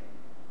thing.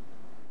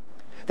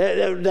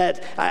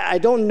 That I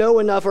don't know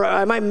enough, or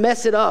I might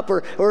mess it up,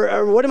 or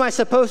what am I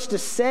supposed to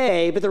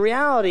say? But the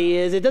reality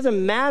is, it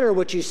doesn't matter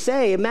what you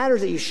say. It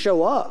matters that you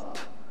show up.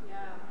 Yeah.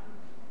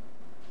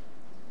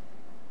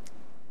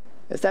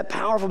 It's that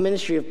powerful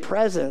ministry of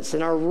presence,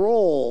 and our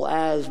role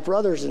as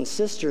brothers and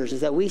sisters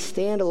is that we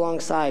stand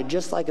alongside,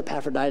 just like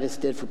Epaphroditus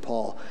did for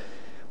Paul.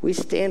 We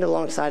stand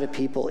alongside of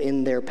people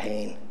in their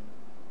pain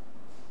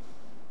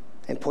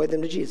and point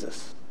them to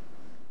Jesus.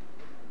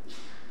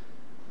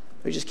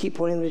 We just keep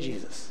pointing them to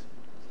Jesus.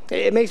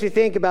 It makes me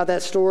think about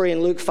that story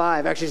in Luke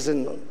 5. Actually, it's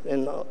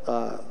in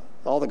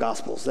all the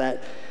Gospels.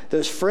 That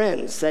those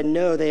friends that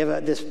know they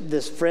have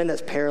this friend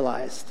that's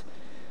paralyzed.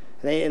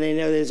 And they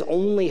know that his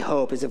only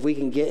hope is if we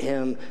can get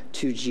him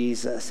to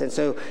Jesus. And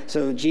so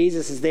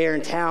Jesus is there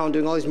in town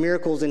doing all these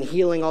miracles and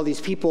healing all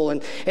these people.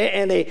 And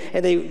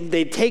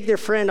they take their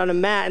friend on a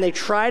mat and they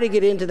try to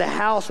get into the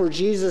house where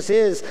Jesus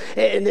is.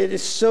 And it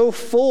is so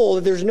full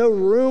that there's no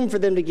room for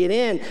them to get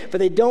in. But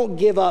they don't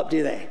give up,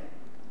 do they?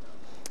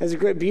 There's a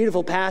great,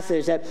 beautiful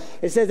passage that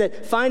it says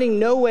that finding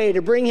no way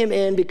to bring him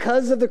in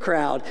because of the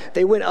crowd,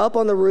 they went up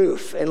on the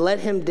roof and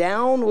let him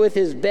down with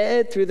his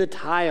bed through the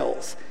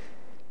tiles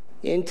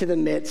into the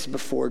midst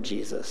before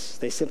Jesus.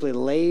 They simply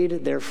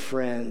laid their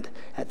friend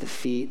at the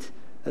feet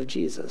of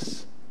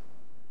Jesus.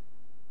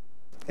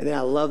 And then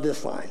I love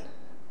this line.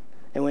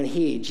 And when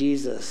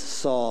Jesus,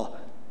 saw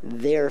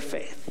their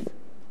faith,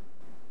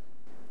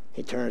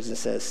 he turns and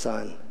says,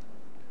 "Son,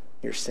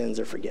 your sins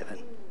are forgiven."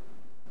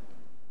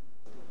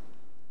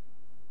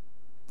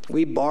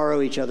 We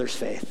borrow each other's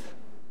faith.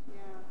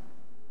 Yeah.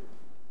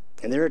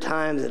 And there are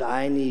times that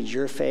I need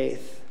your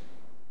faith,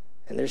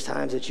 and there's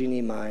times that you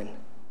need mine.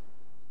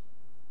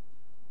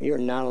 You're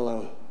not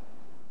alone.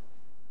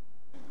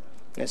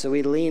 And so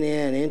we lean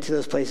into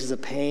those places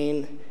of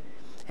pain,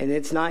 and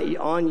it's not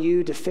on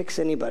you to fix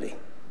anybody.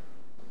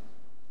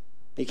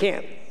 You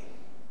can't.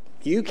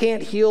 You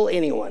can't heal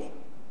anyone.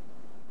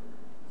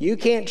 You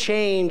can't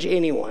change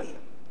anyone.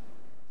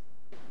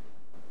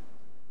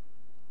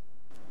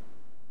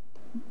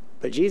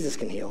 But Jesus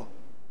can heal.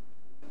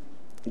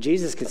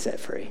 Jesus can set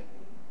free.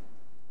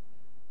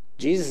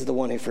 Jesus is the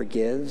one who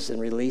forgives and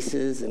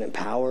releases and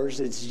empowers.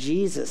 It's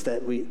Jesus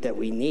that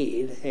we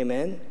need.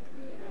 Amen?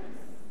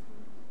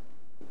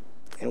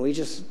 And we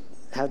just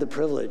have the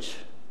privilege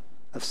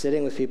of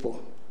sitting with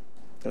people,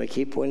 and we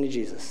keep pointing to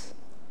Jesus.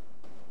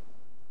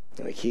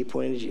 And we keep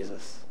pointing to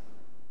Jesus.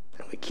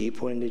 And we keep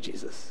pointing to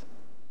Jesus.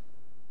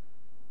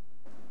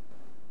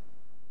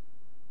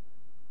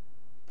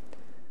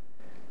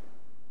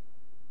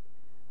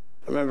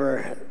 I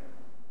remember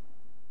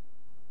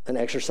an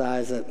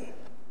exercise that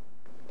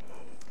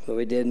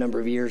we did a number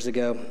of years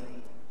ago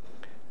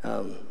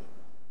when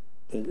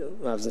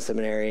I was in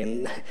seminary.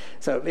 And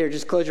so here,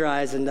 just close your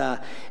eyes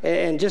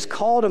and just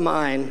call to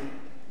mind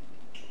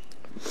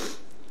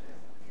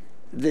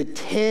the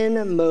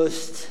 10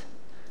 most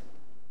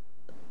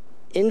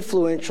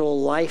influential,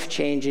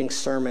 life-changing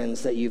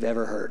sermons that you've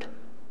ever heard.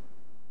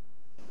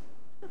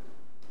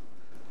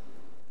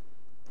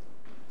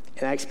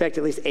 And I expect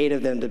at least 8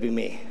 of them to be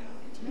me.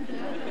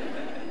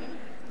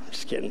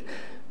 Just kidding.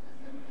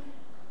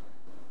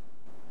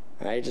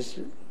 All right, just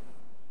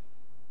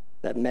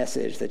that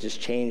message that just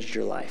changed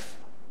your life.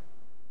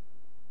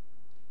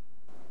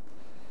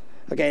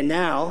 Okay,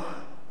 now,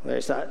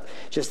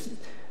 just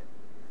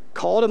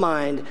call to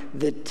mind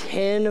the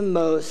 10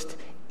 most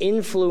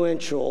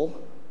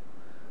influential,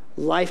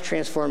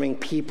 life-transforming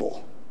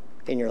people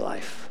in your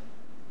life.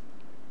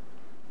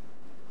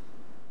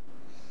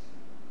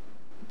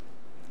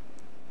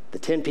 The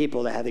 10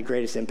 people that had the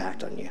greatest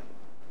impact on you.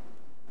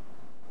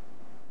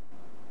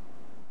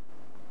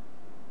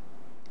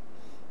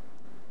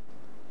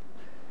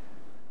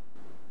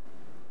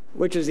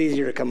 Which was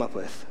easier to come up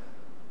with?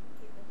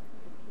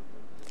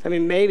 I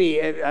mean,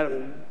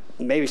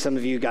 maybe some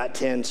of you got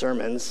 10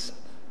 sermons.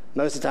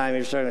 Most of the time,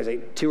 you're starting to say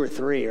 2 or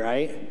 3,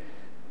 right?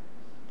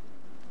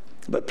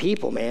 But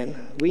people,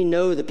 man, we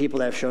know the people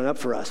that have shown up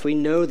for us. We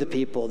know the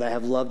people that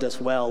have loved us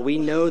well. We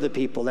know the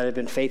people that have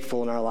been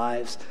faithful in our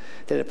lives,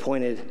 that have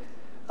pointed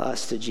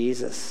us to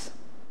Jesus.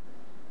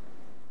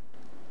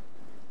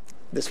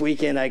 This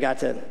weekend, I got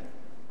to,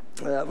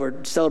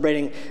 we're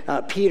celebrating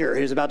Peter,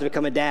 who's about to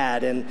become a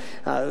dad, and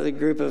a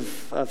group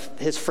of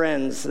his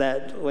friends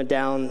that went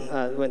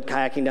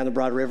kayaking down the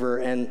Broad River,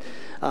 and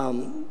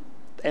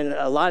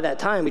a lot of that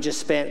time we just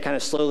spent kind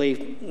of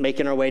slowly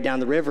making our way down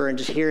the river and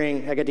just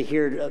I got to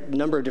hear a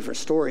number of different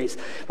stories.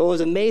 But what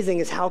was amazing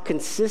is how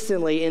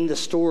consistently in the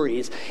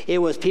stories, it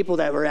was people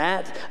that were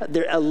at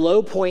a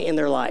low point in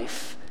their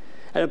life,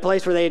 at a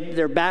place where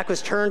their back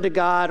was turned to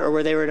God, or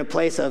where they were in a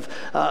place of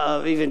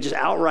even just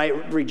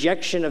outright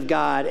rejection of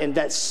God, and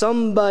that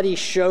somebody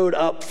showed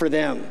up for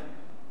them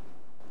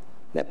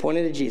that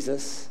pointed to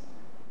Jesus,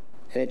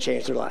 and it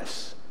changed their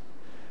lives.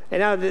 And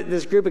now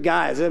this group of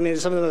guys, I mean,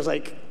 some of them was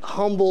like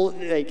humble,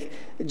 like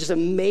just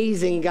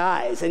amazing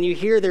guys. And you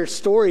hear their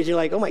stories, you're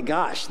like, oh my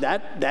gosh,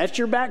 that's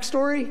your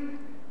backstory?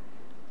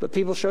 But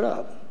people showed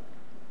up.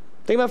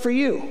 Think about for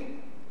you,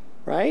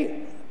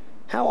 right?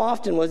 How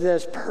often was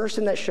this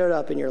person that showed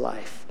up in your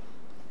life?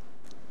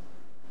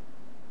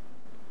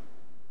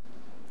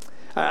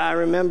 I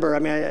remember,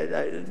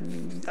 I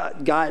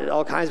got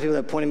all kinds of people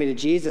that pointed me to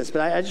Jesus, but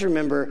I just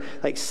remember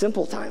like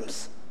simple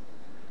times.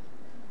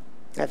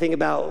 I think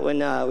about when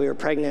we were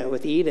pregnant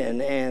with Eden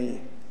and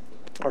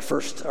our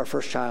first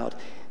child,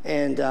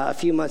 and a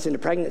few months into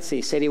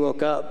pregnancy, Sadie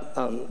woke up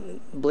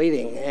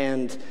bleeding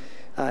and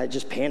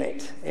just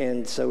panicked,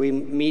 and so we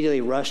immediately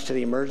rushed to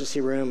the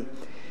emergency room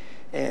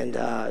and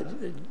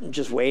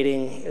just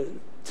waiting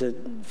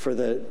for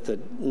the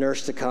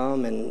nurse to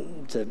come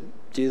and to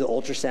do the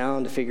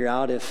ultrasound to figure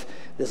out if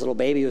this little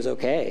baby was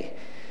okay.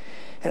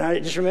 And I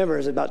just remember it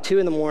was about 2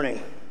 a.m,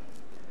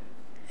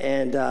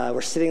 and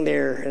we're sitting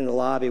there in the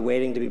lobby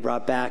waiting to be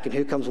brought back, and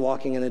who comes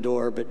walking in the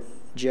door but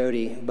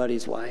Jody,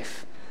 Buddy's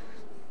wife.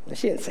 And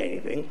she didn't say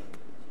anything.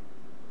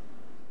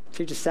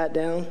 She just sat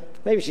down.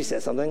 Maybe she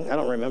said something. I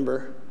don't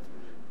remember.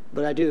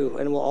 But I do,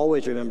 and we'll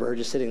always remember her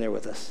just sitting there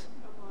with us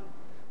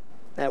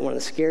at one of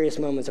the scariest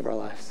moments of our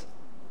lives.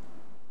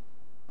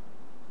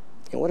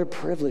 And what a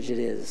privilege it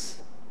is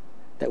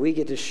that we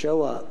get to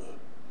show up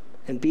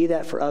and be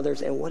that for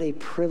others, and what a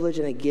privilege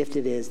and a gift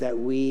it is that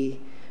we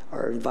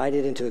are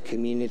invited into a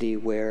community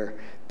where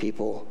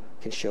people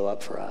can show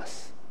up for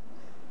us.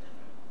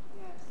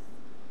 Yes.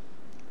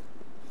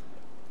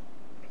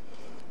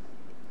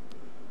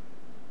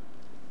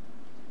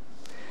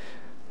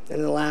 And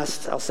then the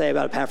last I'll say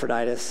about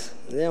Epaphroditus,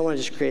 and then I want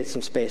to just create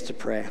some space to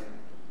pray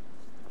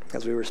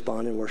as we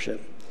respond in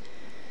worship.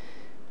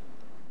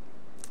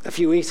 A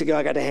few weeks ago,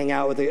 I got to hang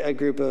out with a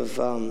group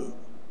of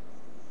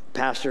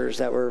pastors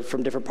that were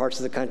from different parts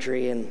of the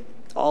country, and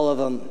all of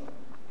them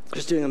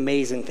just doing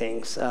amazing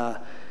things. We're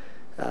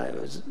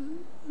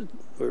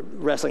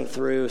wrestling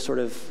through sort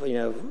of,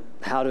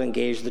 how to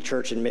engage the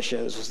church in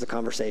missions was the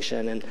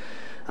conversation. And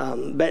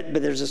but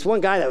there's this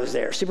one guy that was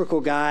there, super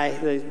cool guy,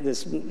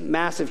 this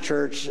massive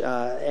church,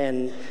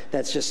 and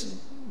that's just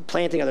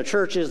planting other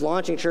churches,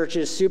 launching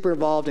churches, super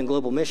involved in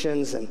global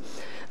missions, and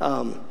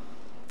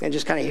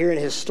just kind of hearing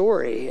his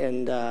story.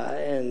 And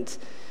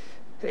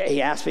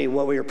he asked me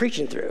what we were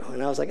preaching through,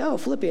 and I was like,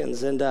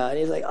 Philippians. And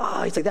he's like,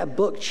 that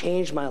book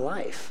changed my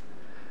life.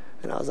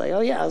 And I was like,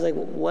 oh yeah. I was like,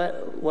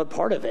 what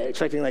part of it?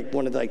 Expecting like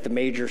one of the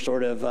major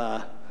sort of,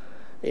 the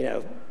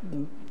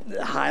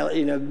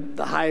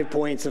high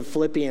points of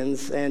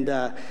Philippians.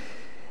 And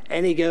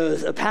he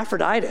goes,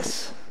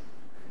 Epaphroditus.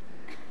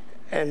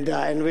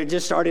 And we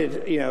just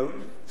started,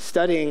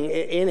 studying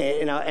in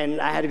it,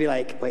 and I had to be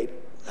like, wait,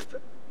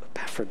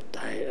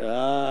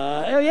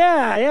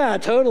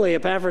 Epaphroditus. Totally,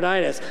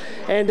 Epaphroditus.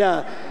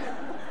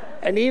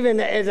 And even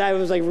as I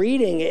was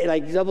reading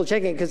it, double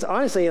checking, because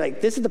honestly,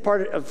 this is the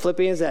part of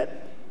Philippians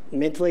that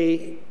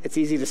mentally it's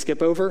easy to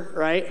skip over,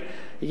 right?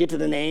 You get to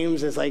the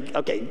names, it's like,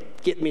 okay,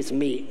 get me some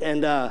meat,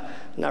 and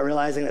not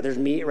realizing that there's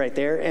meat right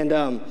there. And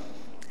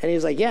he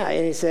was like, yeah,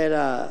 and he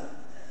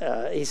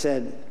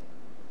said,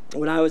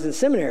 when I was in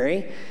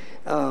seminary,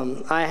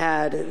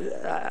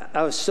 I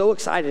was so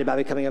excited about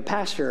becoming a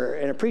pastor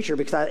and a preacher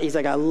because he's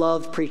like, I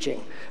love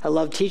preaching. I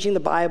love teaching the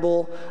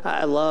Bible.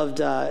 I loved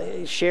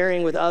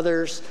sharing with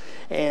others.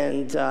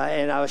 And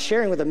I was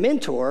sharing with a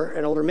mentor,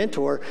 an older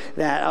mentor,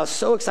 that I was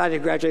so excited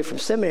to graduate from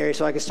seminary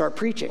so I could start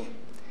preaching.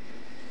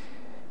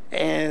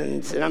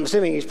 And I'm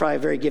assuming he's probably a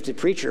very gifted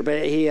preacher,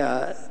 but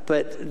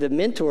but the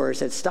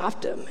mentors had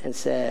stopped him and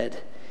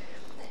said,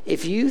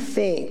 if you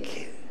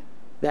think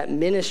that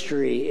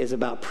ministry is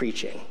about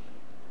preaching,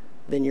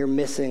 then you're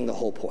missing the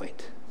whole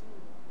point.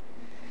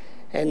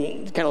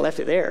 And kind of left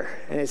it there.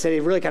 And it said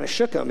it really kind of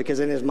shook him, because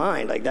in his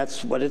mind,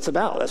 that's what it's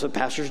about. That's what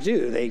pastors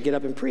do. They get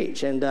up and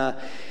preach. And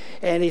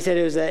he said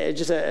it was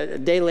just a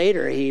day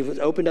later, he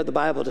opened up the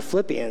Bible to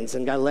Philippians,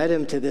 and God led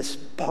him to this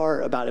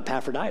part about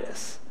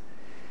Epaphroditus.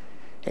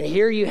 And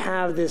here you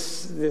have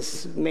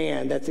this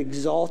man that's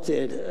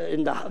exalted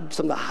in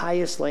some of the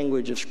highest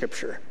language of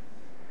Scripture.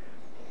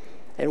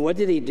 And what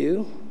did he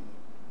do?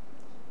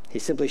 He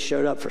simply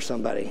showed up for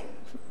somebody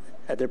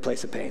at their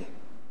place of pain.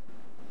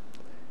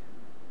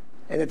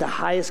 And that the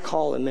highest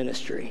call in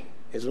ministry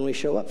is when we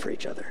show up for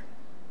each other.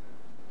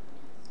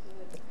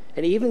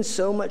 And even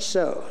so much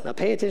so, now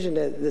pay attention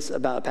to this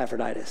about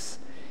Epaphroditus,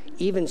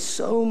 even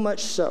so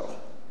much so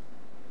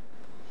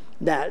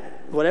that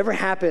whatever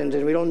happened,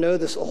 and we don't know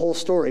this whole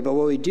story, but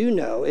what we do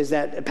know is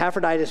that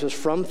Epaphroditus was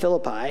from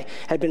Philippi,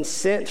 had been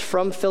sent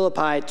from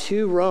Philippi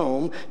to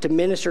Rome to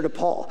minister to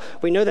Paul.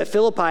 We know that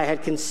Philippi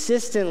had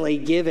consistently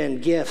given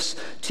gifts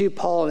to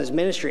Paul in his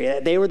ministry.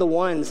 They were the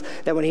ones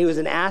that when he was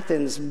in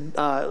Athens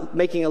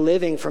making a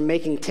living from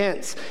making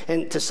tents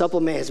and to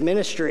supplement his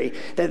ministry,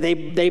 that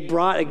they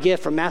brought a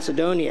gift from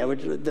Macedonia,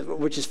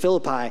 which is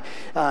Philippi,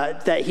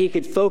 that he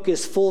could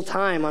focus full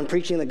time on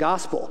preaching the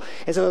gospel.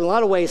 And so in a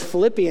lot of ways,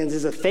 Philippians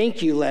Philippians is a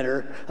thank you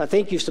letter, a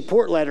thank you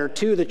support letter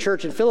to the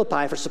church in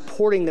Philippi for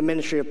supporting the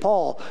ministry of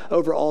Paul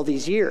over all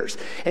these years.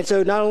 And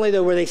so not only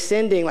though were they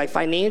sending like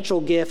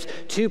financial gifts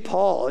to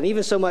Paul, and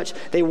even so much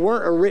they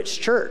weren't a rich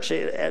church.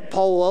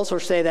 Paul will also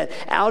say that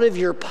out of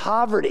your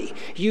poverty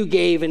you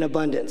gave in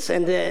abundance,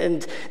 and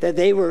that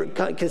they were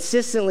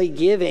consistently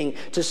giving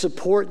to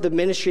support the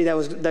ministry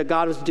that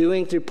God was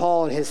doing through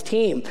Paul and his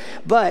team.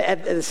 But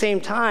at the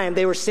same time,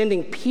 they were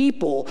sending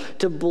people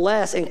to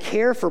bless and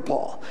care for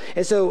Paul.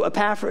 And so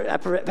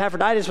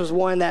Epaphroditus was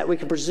one that we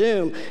can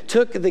presume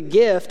took the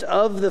gift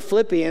of the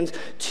Philippians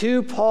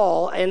to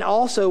Paul and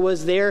also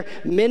was their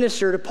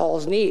minister to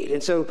Paul's need.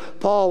 And so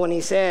Paul, when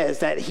he says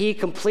that he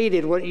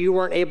completed what you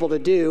weren't able to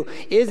do,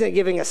 isn't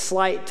giving a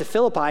slight to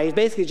Philippi. He's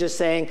basically just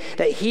saying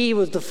that he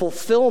was the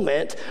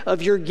fulfillment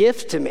of your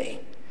gift to me.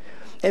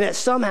 And that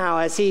somehow,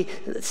 as he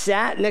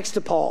sat next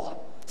to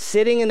Paul,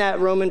 sitting in that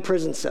Roman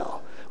prison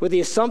cell, with the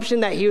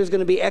assumption that he was going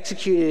to be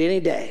executed any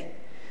day,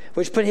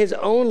 which put his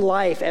own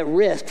life at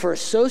risk for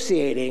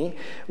associating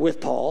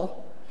with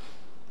Paul,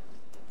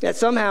 that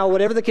somehow,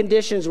 whatever the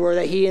conditions were,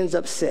 that he ends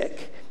up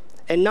sick.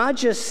 And not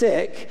just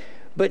sick,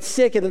 but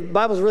sick, and the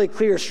Bible's really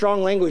clear,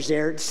 strong language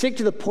there, sick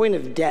to the point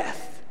of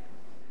death.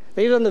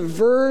 He was on the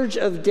verge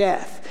of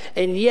death.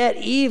 And yet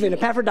even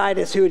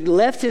Epaphroditus, who had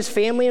left his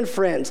family and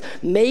friends,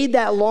 made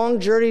that long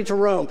journey to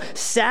Rome,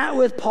 sat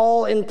with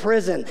Paul in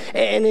prison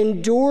and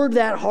endured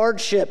that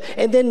hardship,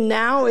 and then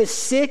now is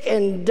sick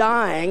and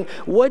dying.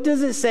 What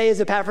does it say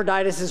is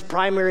Epaphroditus'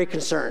 primary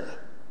concern?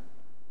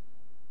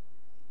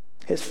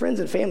 His friends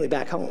and family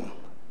back home.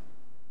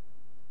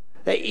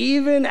 That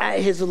even at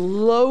his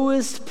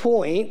lowest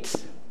point,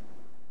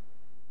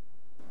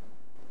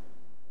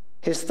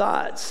 his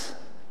thoughts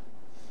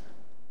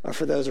are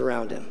for those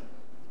around him.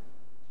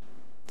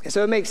 And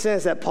so it makes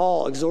sense that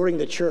Paul, exhorting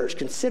the church,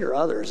 consider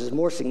others as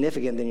more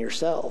significant than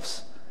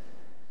yourselves,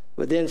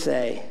 would then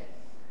say,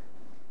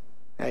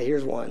 hey,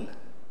 here's one.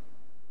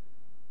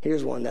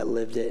 Here's one that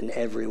lived it in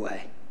every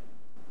way.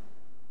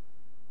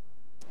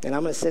 And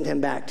I'm going to send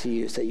him back to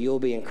you so that you'll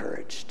be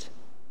encouraged,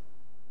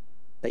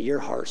 that your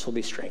hearts will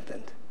be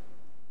strengthened.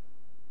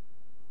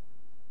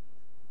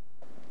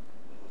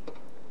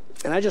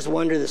 And I just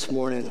wonder this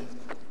morning,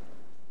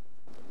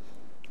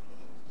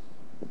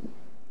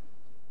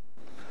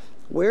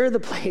 where are the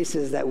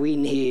places that we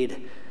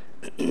need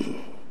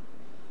an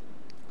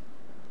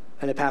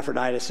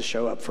Epaphroditus to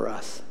show up for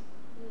us?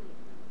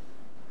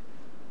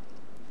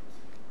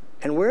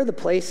 And where are the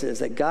places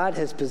that God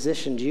has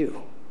positioned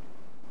you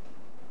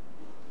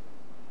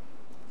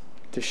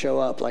to show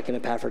up like an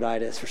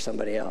Epaphroditus for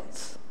somebody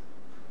else?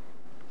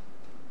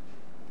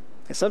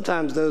 And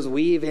sometimes those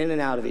weave in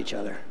and out of each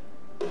other.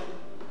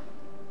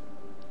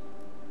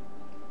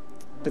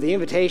 But the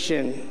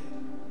invitation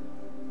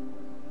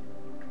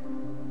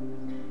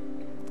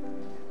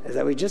is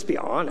that we just be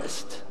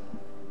honest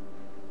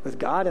with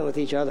God and with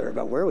each other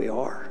about where we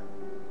are,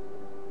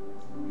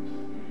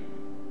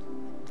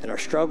 and our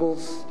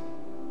struggles,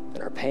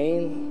 and our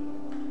pain,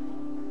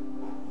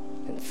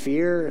 and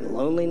fear, and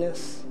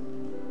loneliness,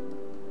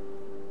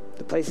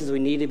 the places we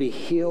need to be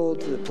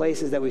healed, the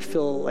places that we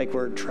feel like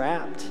we're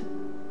trapped,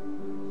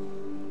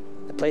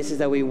 the places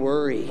that we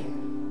worry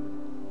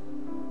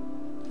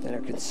and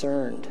are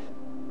concerned.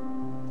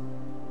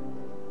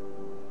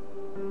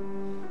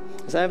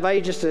 So I invite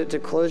you just to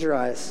close your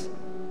eyes.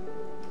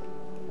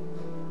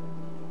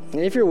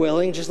 And if you're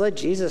willing, just let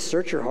Jesus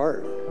search your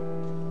heart.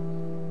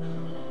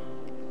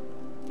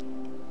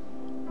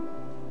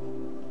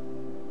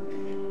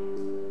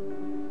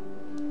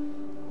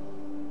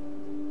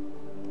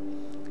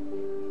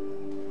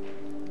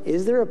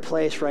 Is there a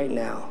place right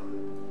now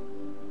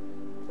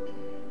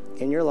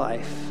in your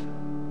life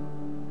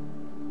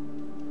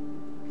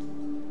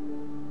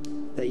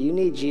that you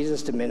need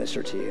Jesus to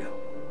minister to you?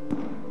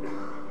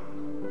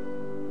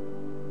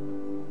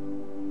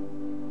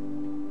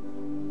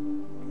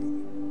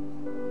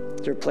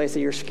 Is there a place that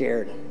you're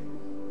scared,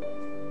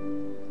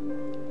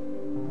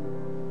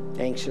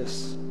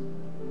 anxious?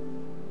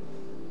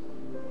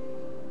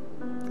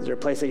 Is there a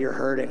place that you're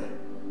hurting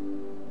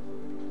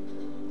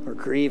or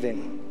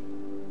grieving?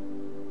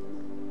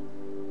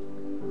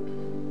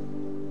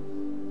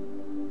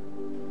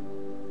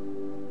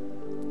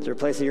 Is there a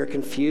place that you're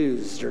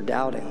confused or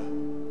doubting?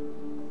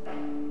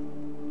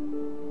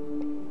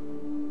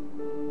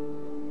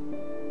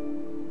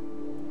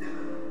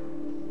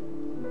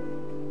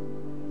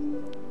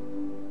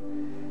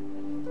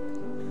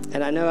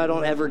 And I know I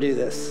don't ever do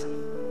this,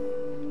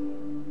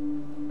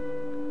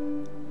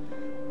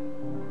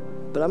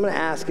 but I'm going to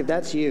ask, if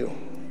that's you,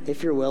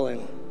 if you're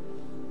willing,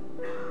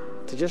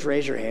 to just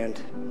raise your hand,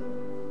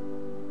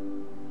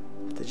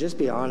 to just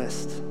be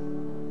honest.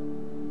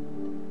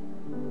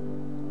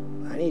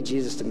 I need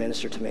Jesus to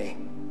minister to me.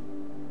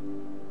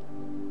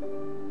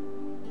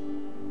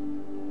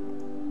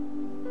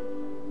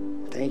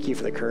 Thank you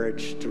for the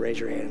courage to raise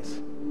your hands.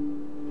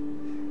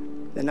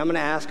 Then I'm going to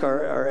ask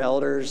our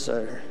elders,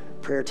 our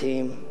prayer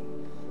team,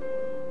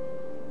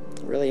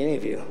 really any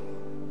of you,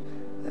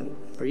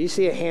 where you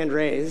see a hand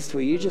raised,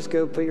 will you just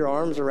go put your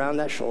arms around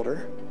that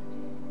shoulder?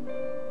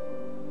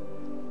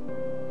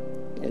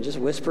 and just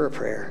whisper a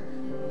prayer.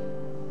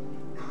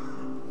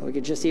 We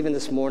could just even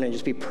this morning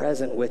just be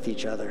present with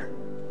each other.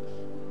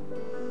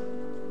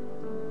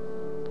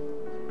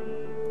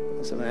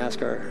 So I'm going to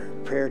ask our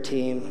prayer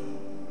team,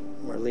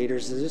 our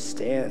leaders, to just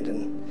stand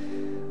and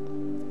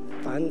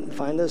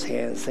find those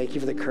hands. Thank you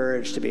for the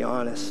courage to be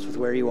honest with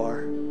where you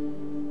are.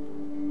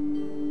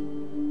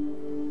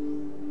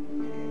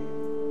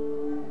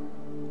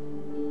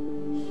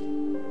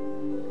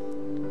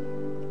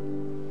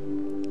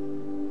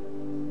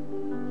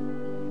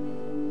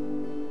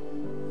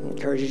 I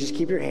encourage you, just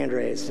keep your hand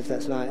raised if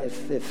that's not,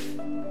 if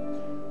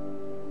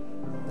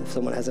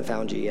someone hasn't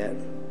found you yet.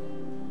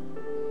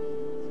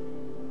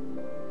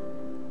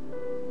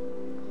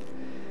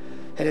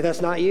 And if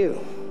that's not you,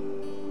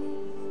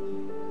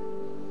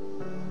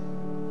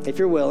 if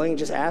you're willing,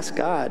 just ask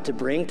God to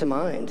bring to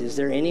mind, is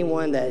there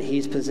anyone that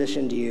he's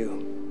positioned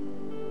you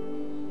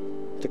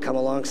to come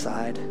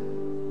alongside,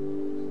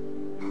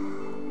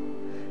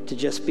 to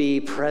just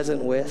be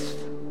present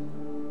with?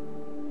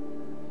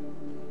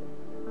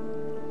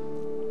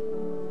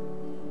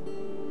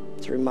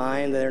 To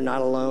remind that they're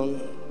not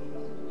alone,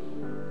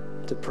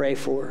 to pray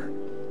for.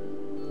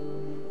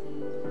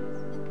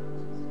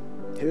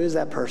 Who is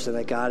that person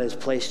that God has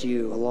placed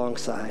you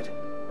alongside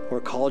or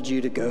called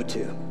you to go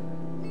to?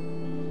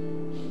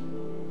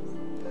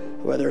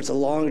 Whether it's a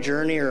long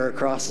journey or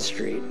across the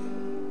street.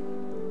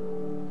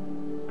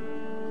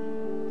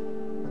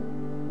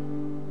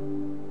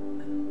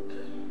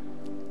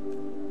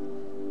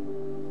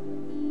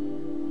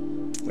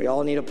 We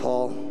all need a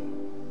Paul.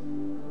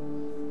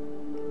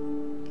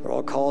 We're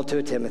all called to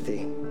a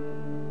Timothy.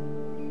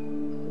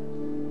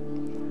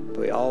 But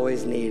we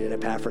always need an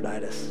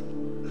Epaphroditus.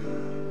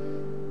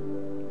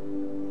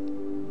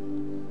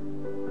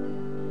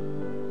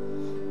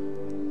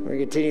 We're going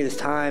to continue this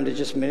time to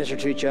just minister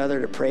to each other,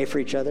 to pray for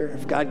each other.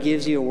 If God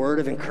gives you a word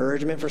of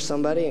encouragement for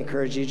somebody, I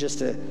encourage you just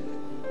to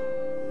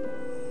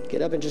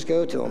get up and just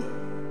go to them.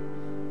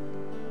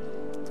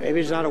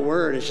 Maybe it's not a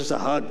word, it's just a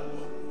hug.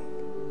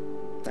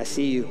 I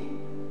see you.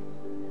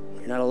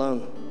 You're not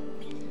alone.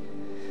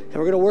 And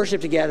we're going to worship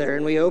together,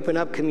 and we open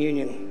up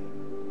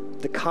communion,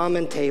 the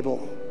common table,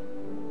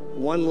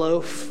 one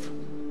loaf,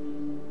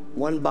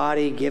 one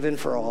body given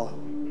for all.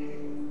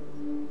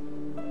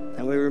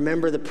 And we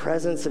remember the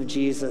presence of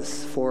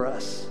Jesus for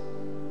us,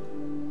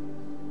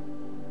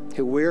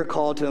 who we're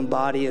called to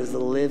embody as the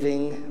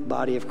living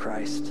body of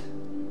Christ.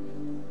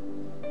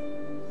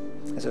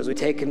 And so as we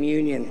take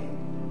communion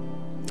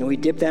and we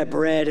dip that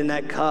bread in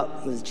that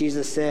cup, as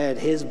Jesus said,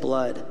 his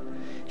blood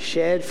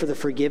shed for the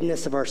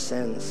forgiveness of our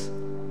sins,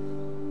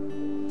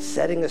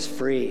 setting us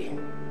free,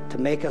 to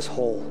make us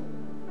whole,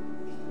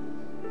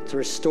 to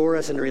restore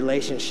us into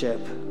relationship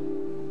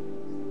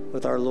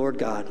with our Lord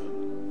God.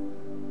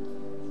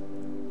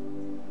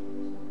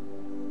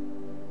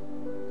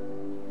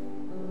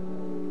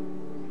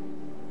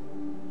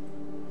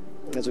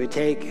 As we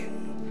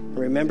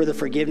remember the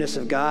forgiveness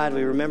of God,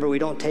 we remember we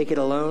don't take it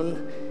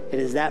alone. It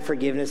is that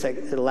forgiveness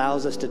that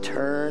allows us to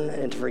turn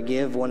and to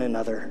forgive one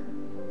another.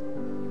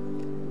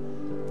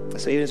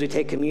 So even as we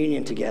take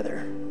communion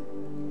together,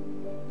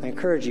 I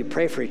encourage you,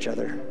 pray for each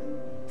other,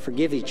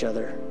 forgive each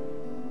other,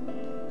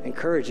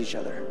 encourage each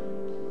other.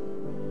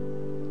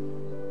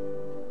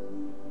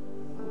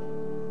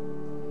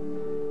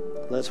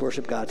 Let's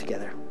worship God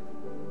together.